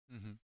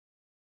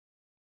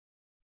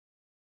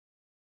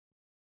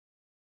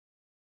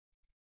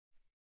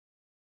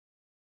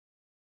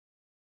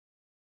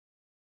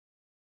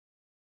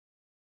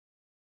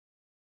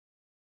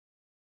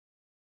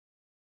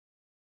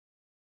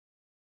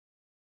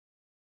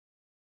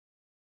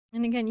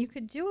 And again, you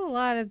could do a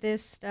lot of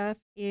this stuff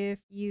if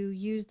you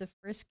use the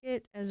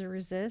frisket as a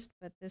resist,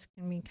 but this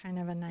can be kind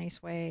of a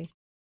nice way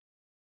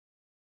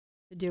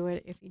to do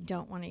it if you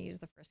don't want to use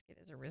the frisket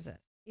as a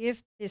resist.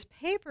 If this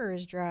paper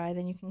is dry,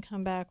 then you can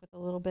come back with a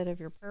little bit of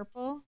your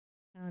purple,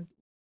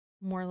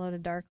 more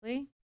loaded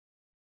darkly.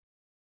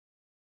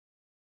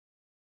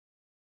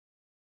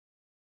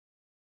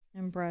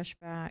 And brush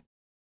back.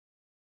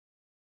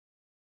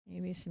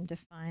 Maybe some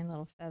defined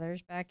little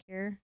feathers back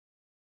here.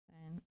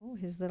 And oh,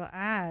 his little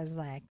eyes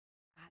like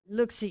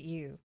looks at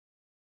you.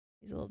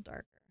 He's a little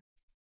darker.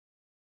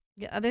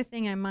 The other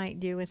thing I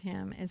might do with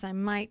him is I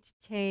might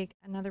take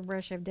another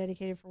brush I've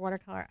dedicated for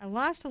watercolor. I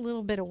lost a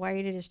little bit of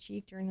white at his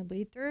cheek during the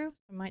bleed through,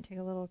 so I might take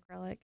a little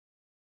acrylic.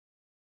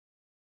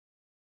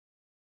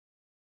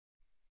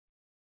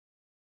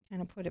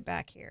 Kind of put it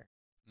back here.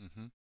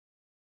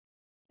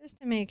 Just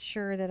to make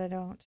sure that I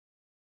don't.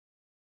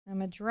 I'm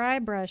going to dry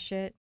brush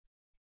it.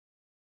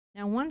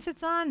 Now, once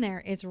it's on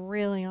there, it's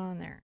really on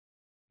there.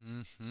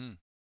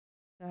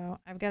 So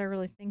I've got to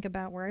really think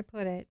about where I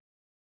put it.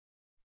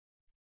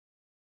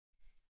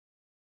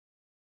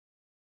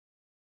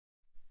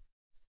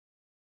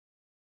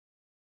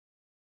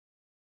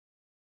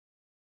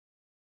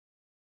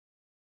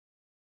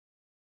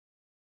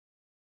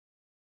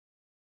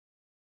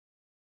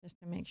 Just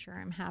to make sure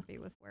I'm happy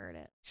with where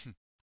it is.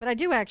 But I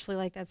do actually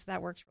like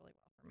that works really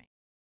well for me.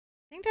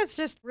 I think that's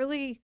just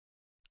really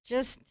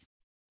just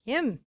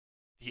him.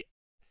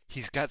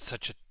 He's got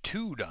such a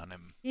tood on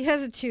him. He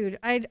has a tood.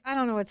 I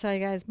don't know what to tell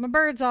you guys. My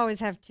birds always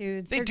have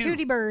toods. They're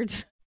tooty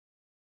birds.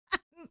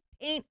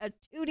 Paint a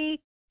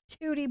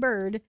tooty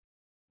bird.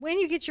 When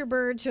you get your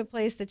bird to a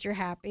place that you're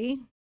happy,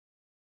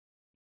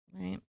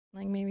 right?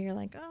 Like maybe you're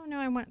like, oh no,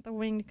 I want the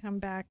wing to come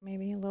back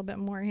maybe a little bit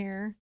more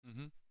here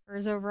for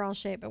his overall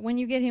shape. But when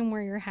you get him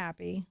where you're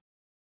happy,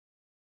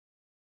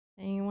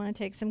 then you want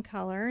to take some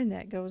color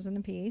that goes in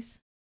the piece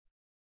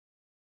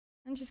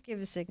and just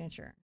give a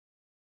signature.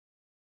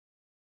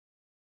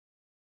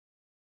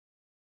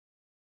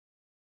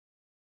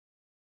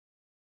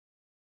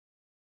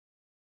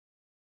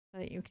 So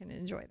that you can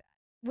enjoy that.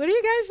 What do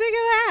you guys think of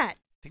that?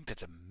 I think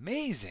that's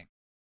amazing.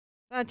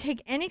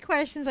 Take any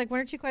questions, like 1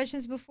 or 2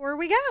 questions before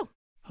we go.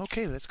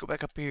 Okay, let's go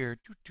back up here.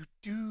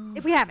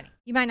 If we have any.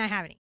 You might not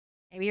have any.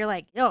 Maybe you're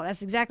like, no,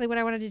 that's exactly what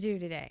I wanted to do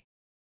today.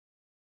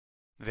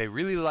 They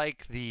really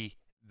like the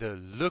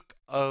look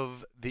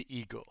of the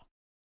eagle.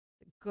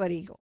 Good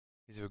eagle.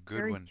 These are a good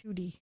Very one.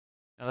 2D.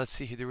 Now let's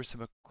see here. There were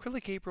some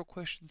acrylic April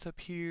questions up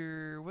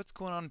here. What's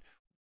going on?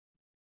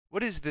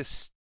 What is the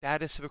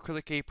status of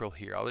acrylic April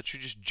here? I'll let you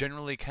just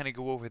generally kind of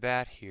go over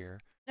that here.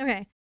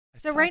 Okay.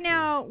 So right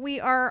now we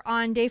are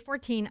on day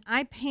 14.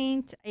 I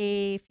paint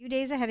a few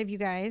days ahead of you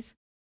guys.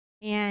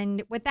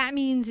 And what that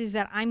means is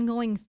that I'm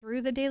going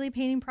through the daily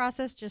painting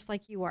process just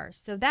like you are.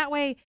 So that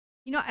way,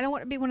 you know, I don't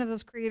want to be one of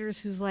those creators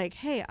who's like,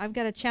 hey, I've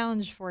got a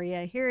challenge for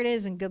you. Here it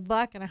is and good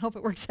luck. And I hope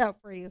it works out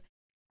for you.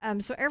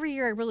 So every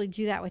year I really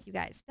do that with you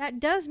guys. That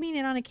does mean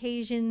that on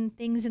occasion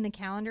things in the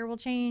calendar will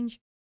change.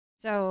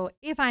 So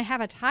if I have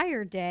a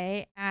tired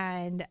day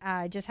and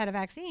I just had a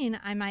vaccine,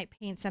 I might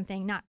paint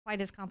something not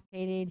quite as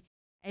complicated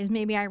as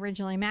maybe I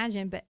originally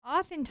imagined. But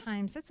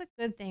oftentimes that's a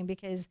good thing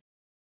because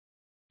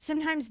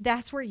sometimes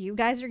that's where you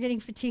guys are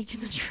getting fatigued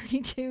in the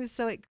journey too.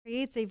 So it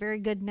creates a very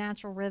good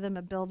natural rhythm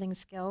of building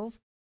skills.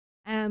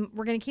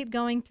 We're going to keep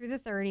going through the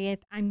 30th.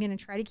 I'm going to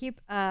try to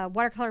keep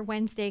Watercolor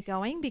Wednesday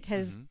going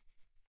because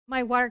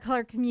my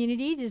watercolor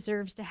community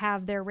deserves to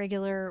have their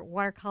regular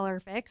watercolor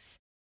fix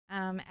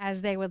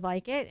as they would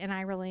like it. And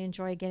I really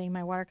enjoy getting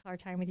my watercolor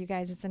time with you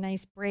guys. It's a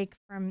nice break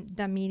from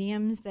the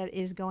mediums that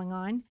is going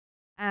on.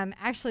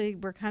 Actually,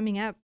 we're coming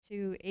up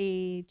to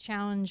a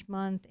challenge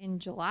month in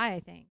July, I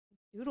think,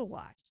 Doodle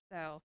Watch.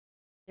 So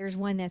there's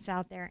one that's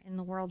out there in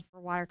the world for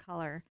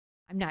watercolor.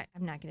 I'm not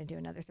going to do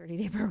another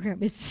 30-day program.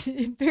 It's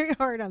very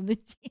hard on the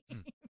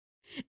team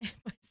and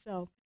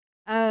myself.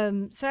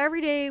 So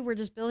every day we're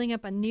just building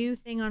up a new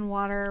thing on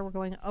water. We're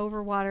going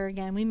over water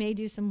again. We may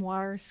do some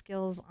water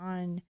skills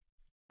on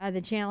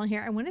the channel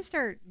here. I want to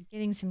start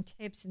getting some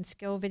tips and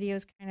skill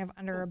videos kind of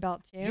under our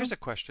belt too. Here's a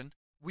question.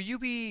 Will you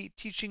be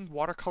teaching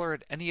watercolor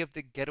at any of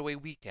the getaway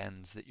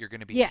weekends that you're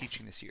going to be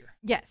teaching this year?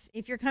 Yes.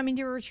 If you're coming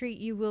to a retreat,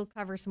 you will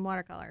cover some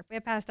watercolor. If we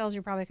have pastels,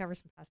 you'll probably cover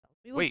some pastels.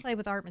 We will play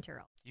with art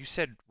material. You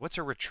said, what's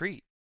a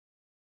retreat?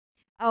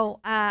 Oh,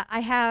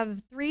 I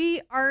have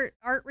 3 art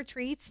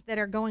retreats that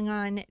are going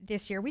on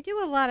this year. We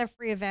do a lot of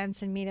free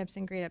events and meetups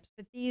and greetups,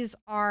 but these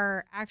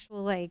are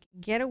actual like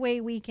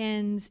getaway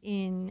weekends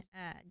in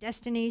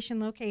destination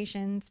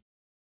locations.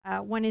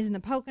 One is in the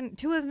Poconos,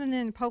 2 of them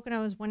in the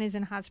Poconos, one is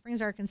in Hot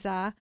Springs,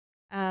 Arkansas.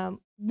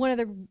 One of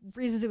the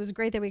reasons it was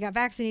great that we got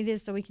vaccinated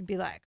is so we can be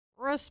like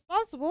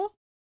responsible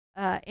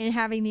in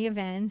having the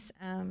events.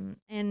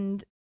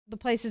 And the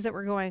places that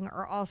we're going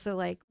are also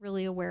like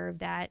really aware of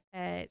that.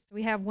 So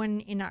we have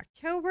one in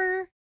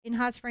October in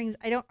Hot Springs.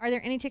 Are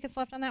there any tickets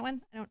left on that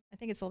one? I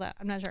think it's sold out.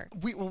 I'm not sure.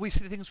 We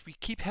see the things, we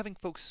keep having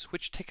folks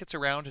switch tickets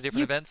around to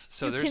different events.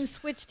 So you can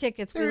switch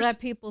tickets. We let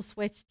people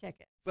switch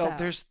tickets. Well,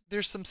 there's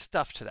some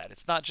stuff to that.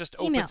 It's not just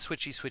Email. open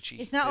switchy.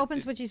 It's not open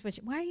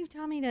switchy. Why are you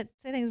telling me to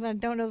say things when I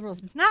don't know the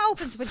rules? It's not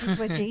open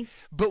switchy.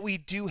 But we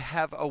do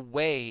have a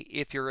way,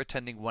 if you're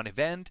attending one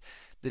event,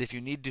 that if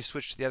you need to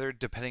switch to the other,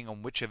 depending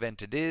on which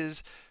event it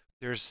is,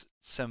 there's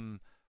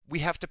some. We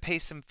have to pay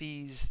some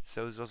fees.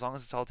 So as long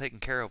as it's all taken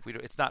care of,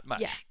 it's not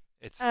much. Yeah.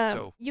 It's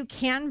you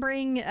can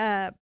bring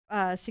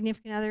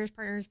significant others,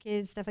 partners,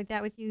 kids, stuff like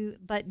that with you,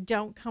 but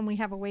don't come. We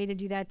have a way to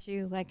do that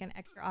too, like an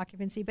extra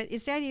occupancy. But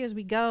it's the idea is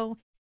we go.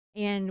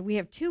 And we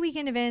have 2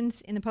 weekend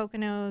events in the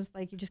Poconos.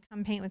 Like, you just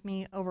come paint with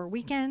me over a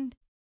weekend.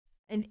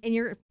 And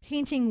you're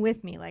painting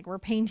with me. Like, we're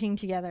painting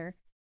together.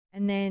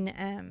 And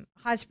then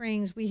Hot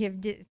Springs, we have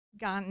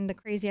gotten the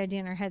crazy idea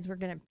in our heads. We're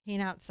going to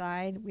paint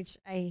outside, which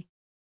I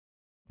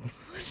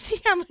see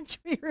how much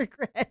we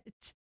regret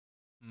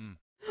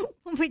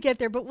when we get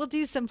there. But we'll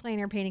do some plein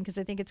air painting because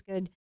I think it's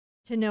good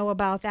to know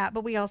about that.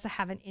 But we also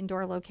have an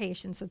indoor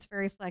location. So it's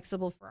very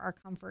flexible for our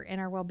comfort and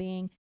our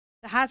well-being.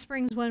 The Hot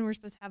Springs one, we're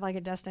supposed to have like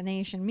a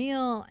destination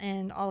meal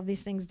and all of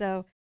these things,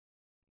 though.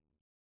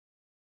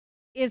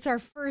 It's our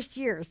first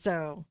year,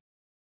 so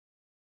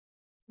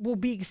we'll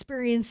be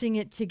experiencing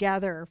it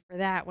together for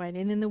that one.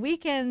 And then the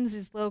weekends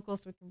is local,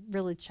 so we can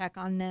really check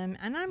on them.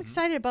 And I'm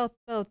excited about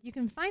both. You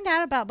can find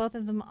out about both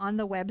of them on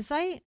the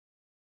website.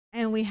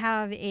 And we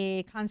have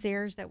a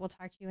concierge that will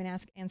talk to you and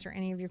answer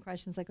any of your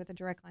questions, like with a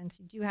direct line. So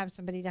you do have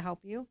somebody to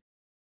help you.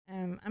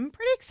 I'm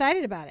pretty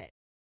excited about it.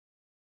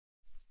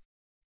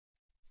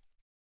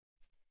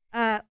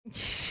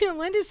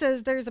 Linda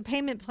says there's a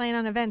payment plan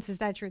on events. Is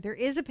that true? There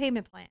is a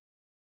payment plan.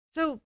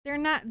 So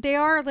they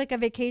are like a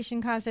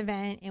vacation cost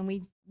event. And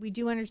we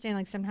do understand,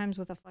 like, sometimes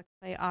with a flex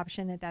pay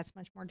option that's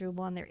much more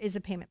doable. And there is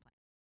a payment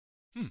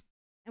plan.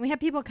 And we have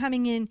people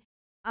coming in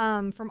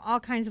from all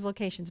kinds of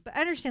locations. But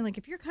understand, like,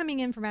 if you're coming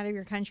in from out of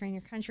your country and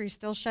your country is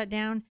still shut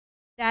down,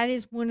 that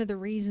is one of the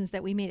reasons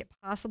that we made it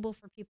possible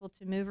for people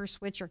to move or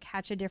switch or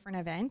catch a different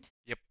event.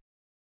 Yep.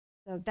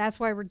 So that's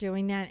why we're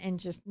doing that, and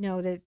just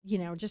know that,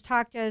 just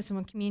talk to us and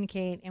we'll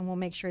communicate and we'll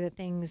make sure that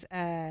things,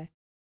 Joy,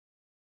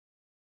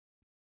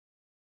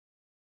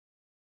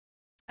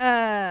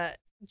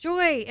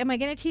 am I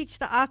going to teach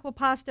the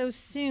Aquapasto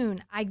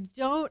soon? I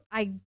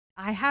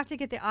have to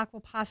get the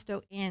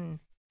Aquapasto in.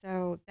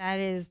 So that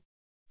is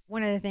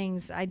one of the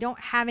things. I don't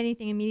have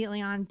anything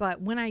immediately on,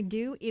 but when I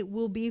do, it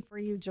will be for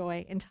you,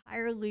 Joy,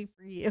 entirely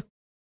for you.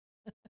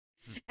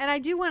 And I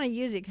do want to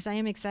use it because I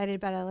am excited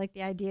about it. I like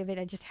the idea of it.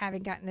 I just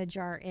haven't gotten the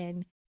jar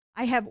in.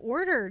 I have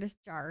ordered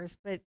jars,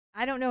 but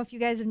I don't know if you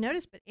guys have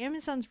noticed, but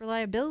Amazon's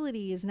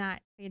reliability is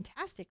not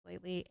fantastic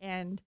lately.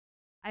 And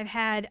I've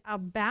had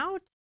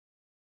about,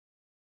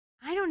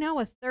 I don't know,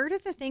 a third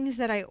of the things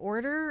that I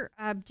order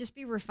just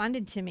be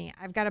refunded to me.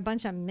 I've got a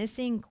bunch of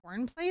missing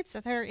corn plates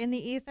that are in the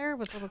ether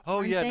with little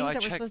corn things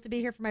that were supposed to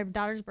be here for my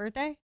daughter's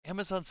birthday.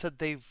 Amazon said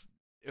they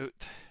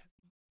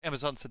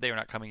are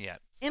not coming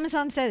yet.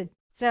 Amazon said.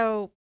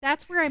 So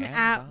that's where I'm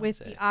at with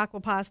the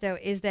Aquapasto,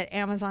 is that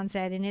Amazon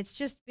said, and it's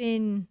just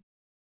been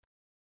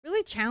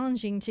really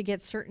challenging to get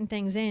certain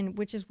things in,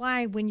 which is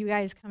why when you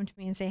guys come to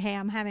me and say, hey,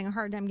 I'm having a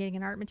hard time getting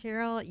an art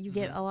material, you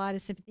get a lot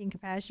of sympathy and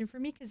compassion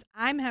for me, because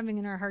I'm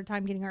having a hard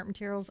time getting art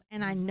materials,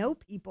 and I know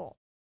people,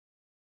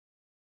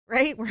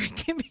 right? Where I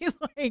can be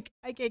like,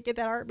 I can't get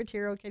that art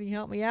material. Can you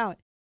help me out?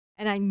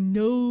 And I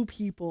know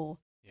people.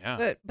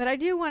 Yeah. But I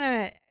do want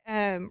to,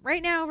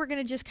 right now we're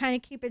going to just kind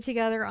of keep it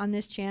together on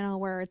this channel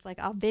where it's like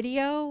a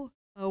video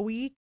a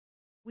week.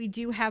 We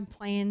do have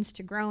plans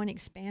to grow and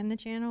expand the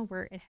channel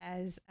where it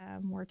has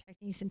more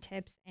techniques and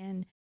tips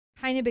and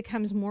kind of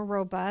becomes more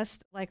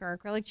robust like our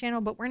acrylic channel,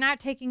 but we're not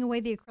taking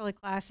away the acrylic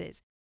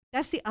classes.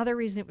 That's the other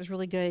reason it was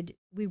really good.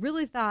 We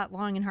really thought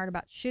long and hard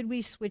about, should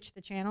we switch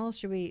the channels?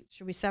 Should we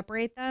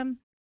separate them?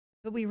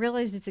 But we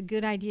realized it's a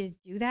good idea to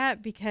do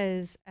that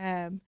because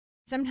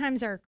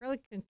sometimes our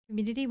acrylic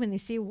community, when they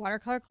see a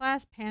watercolor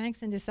class,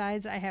 panics and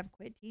decides I have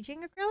quit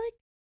teaching acrylic.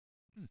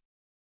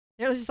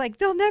 It was just like,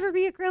 there'll never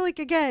be acrylic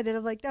again. And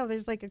I'm like, no,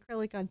 there's like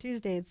acrylic on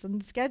Tuesday. It's on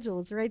the schedule.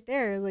 It's right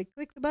there. Like,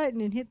 click the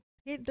button and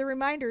hit the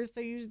reminders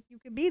so you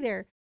can be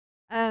there.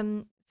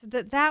 So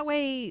that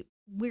way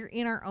we're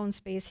in our own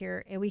space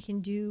here and we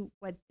can do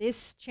what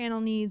this channel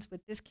needs,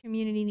 what this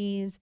community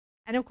needs.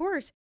 And of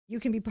course,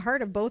 you can be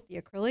part of both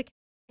the acrylic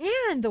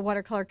and the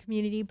watercolor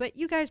community, but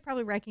you guys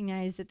probably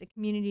recognize that the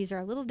communities are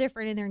a little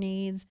different in their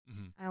needs.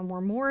 We're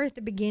more at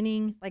the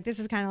beginning. Like, this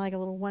is kind of like a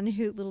little one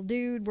hoot little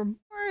dude. We're more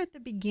at the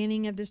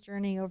beginning of this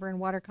journey over in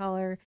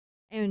watercolor,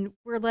 and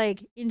we're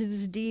like into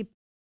this deep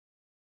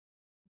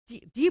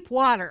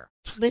water,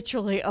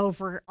 literally,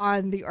 over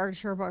on the Art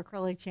Sherpa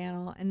acrylic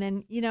channel. And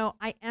then,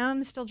 I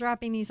am still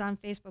dropping these on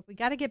Facebook. We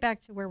got to get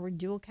back to where we're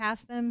dual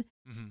cast them.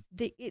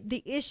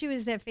 The issue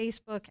is that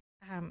Facebook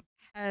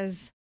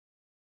has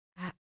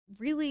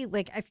really,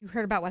 like, if you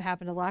heard about what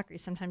happened to Lockery,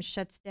 sometimes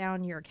shuts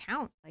down your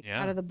account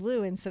out of the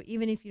blue. And so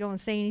even if you don't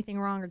say anything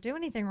wrong or do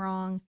anything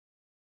wrong,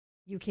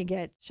 you can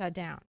get shut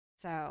down.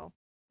 So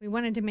We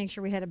wanted to make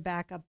sure we had a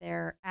backup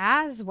there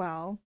as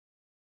well.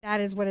 That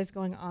is what is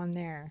going on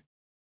there.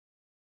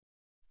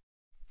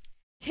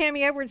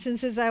 Tammy Edwardson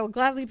says, I will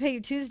gladly pay you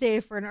Tuesday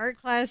for an art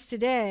class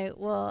today.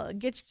 Well,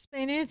 get your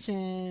Spanish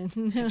in.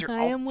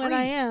 I am what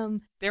I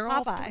am. They're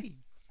Popeye. all free.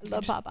 I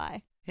love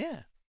Popeye.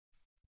 Yeah.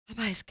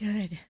 Popeye's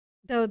good.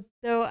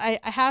 Though I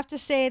have to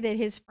say that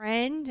his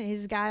friend,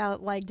 his guy,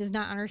 like, does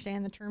not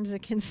understand the terms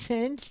of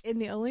consent.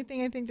 And the only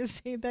thing I think to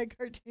save that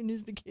cartoon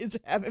is the kids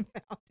haven't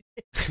found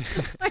it.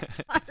 My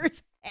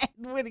daughter's head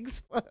would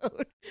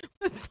explode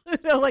with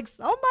Pluto. Like,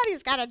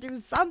 somebody's got to do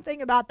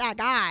something about that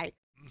guy.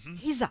 Mm-hmm.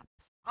 He's a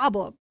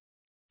problem.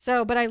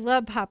 So, but I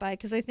love Popeye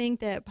because I think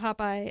that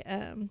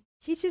Popeye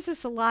teaches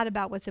us a lot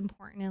about what's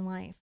important in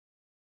life.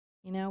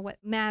 You know, what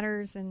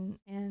matters and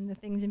the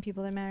things and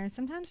people that matter.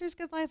 Sometimes there's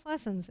good life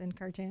lessons in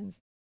cartoons.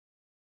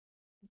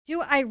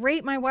 Do I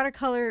rate my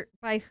watercolor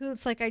by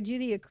hoots like I do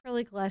the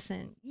acrylic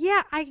lesson?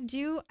 Yeah, I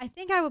do. I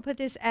think I would put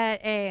this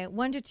at a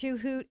 1 to 2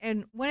 hoot.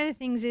 And one of the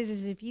things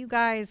is if you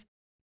guys,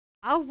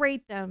 I'll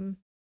rate them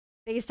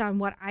based on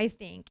what I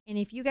think. And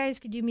if you guys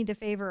could do me the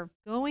favor of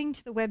going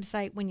to the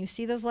website when you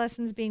see those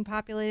lessons being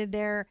populated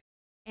there,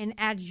 and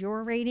add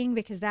your rating,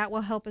 because that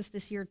will help us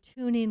this year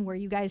tune in where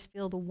you guys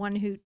feel the 1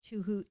 hoot,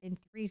 2 hoot, and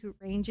 3 hoot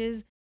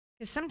ranges.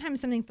 Because sometimes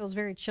something feels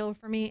very chill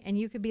for me, and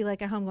you could be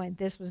like at home going,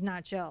 this was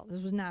not chill.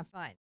 This was not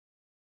fun.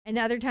 And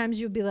other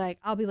times you'll be like,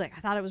 I'll be like, I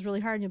thought it was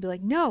really hard. And you'll be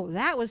like, no,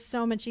 that was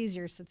so much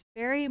easier. So it's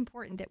very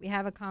important that we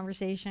have a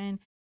conversation.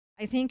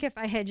 I think if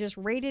I had just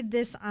rated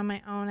this on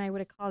my own, I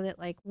would have called it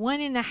like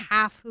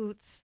 1.5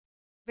 hoots.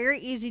 Very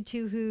easy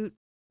 2 hoot,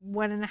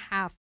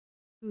 1.5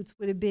 hoots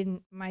would have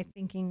been my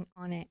thinking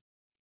on it.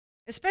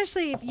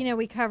 Especially if, you know,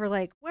 we cover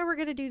like, well, we're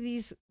going to do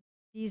these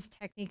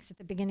techniques at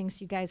the beginning so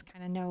you guys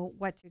kind of know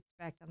what to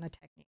expect on the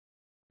technique.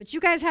 But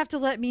you guys have to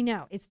let me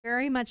know. It's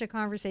very much a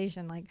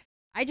conversation. Like,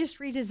 I just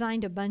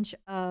redesigned a bunch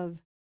of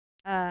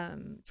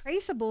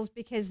traceables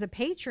because the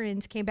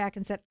patrons came back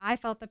and said, I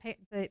felt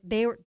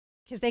they were,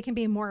 because they can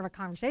be more of a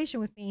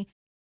conversation with me.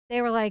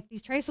 They were like,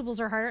 these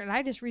traceables are harder. And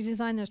I just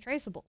redesigned those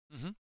traceables.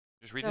 Mm-hmm.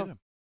 Just redid them.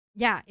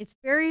 Yeah, it's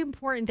very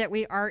important that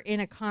we are in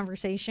a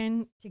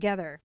conversation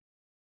together.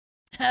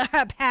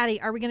 Patty,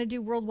 are we going to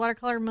do World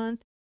Watercolor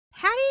Month?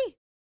 Patty.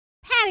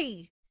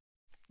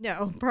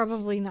 No,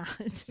 probably not.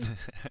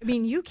 I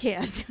mean, you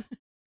can.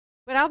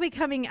 But I'll be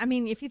coming. I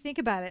mean, if you think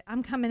about it,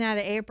 I'm coming out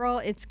of April.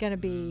 It's going to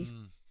be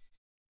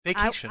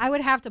vacation. I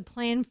would have to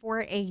plan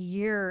for a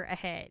year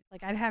ahead.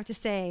 Like, I'd have to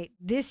say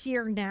this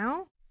year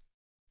now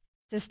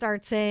to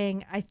start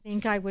saying, I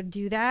think I would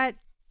do that.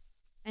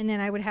 And then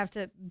I would have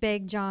to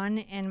beg John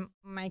and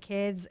my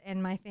kids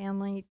and my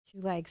family to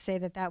like say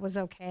that that was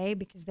okay,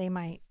 because they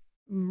might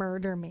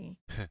murder me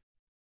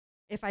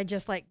if I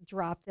just like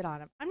dropped it on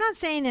them. I'm not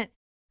saying that.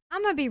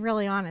 I'm gonna be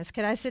really honest.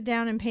 Could I sit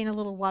down and paint a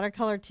little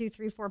watercolor 2,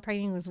 3, 4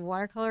 paintings with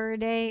watercolor a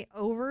day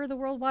over the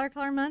World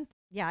Watercolor Month?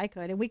 Yeah, I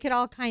could. And we could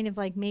all kind of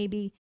like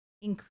maybe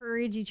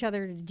encourage each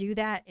other to do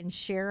that and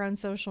share on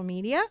social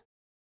media.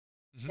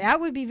 Mm-hmm. That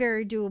would be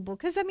very doable.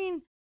 Because I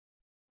mean,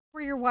 for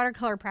your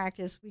watercolor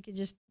practice, we could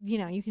just, you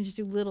know, you can just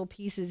do little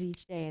pieces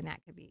each day, and that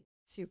could be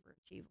super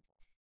achievable.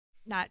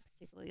 Not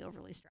particularly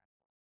overly stressful.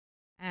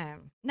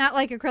 Not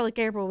like Acrylic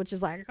April, which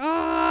is like,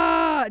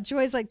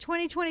 Joy's like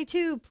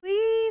 2022,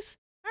 please.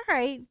 All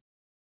right.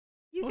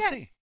 We'll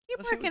see.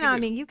 Keep working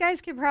on me. You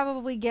guys could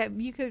probably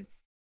you could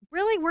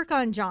really work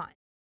on John.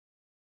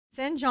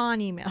 Send John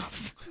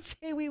emails.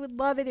 Say we would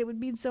love it. It would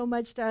mean so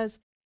much to us.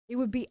 It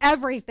would be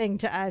everything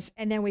to us.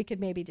 And then we could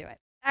maybe do it.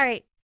 All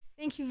right.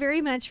 Thank you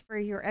very much for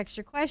your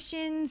extra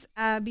questions.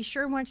 Be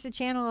sure and watch the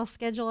channel. I'll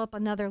schedule up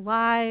another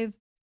live.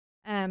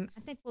 I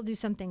think we'll do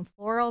something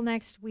floral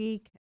next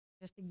week,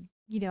 just to,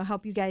 you know,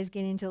 help you guys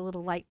get into a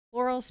little light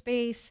floral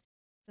space,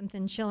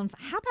 something chilling.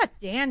 How about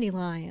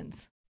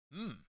dandelions?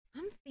 I'm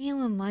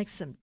feeling like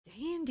some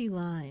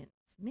dandelions.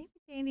 Maybe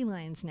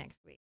dandelions next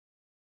week.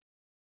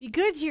 Be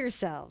good to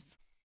yourselves.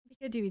 Be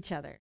good to each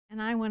other.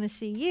 And I want to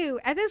see you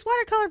at this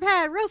watercolor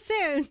pad real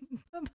soon. Bye-bye.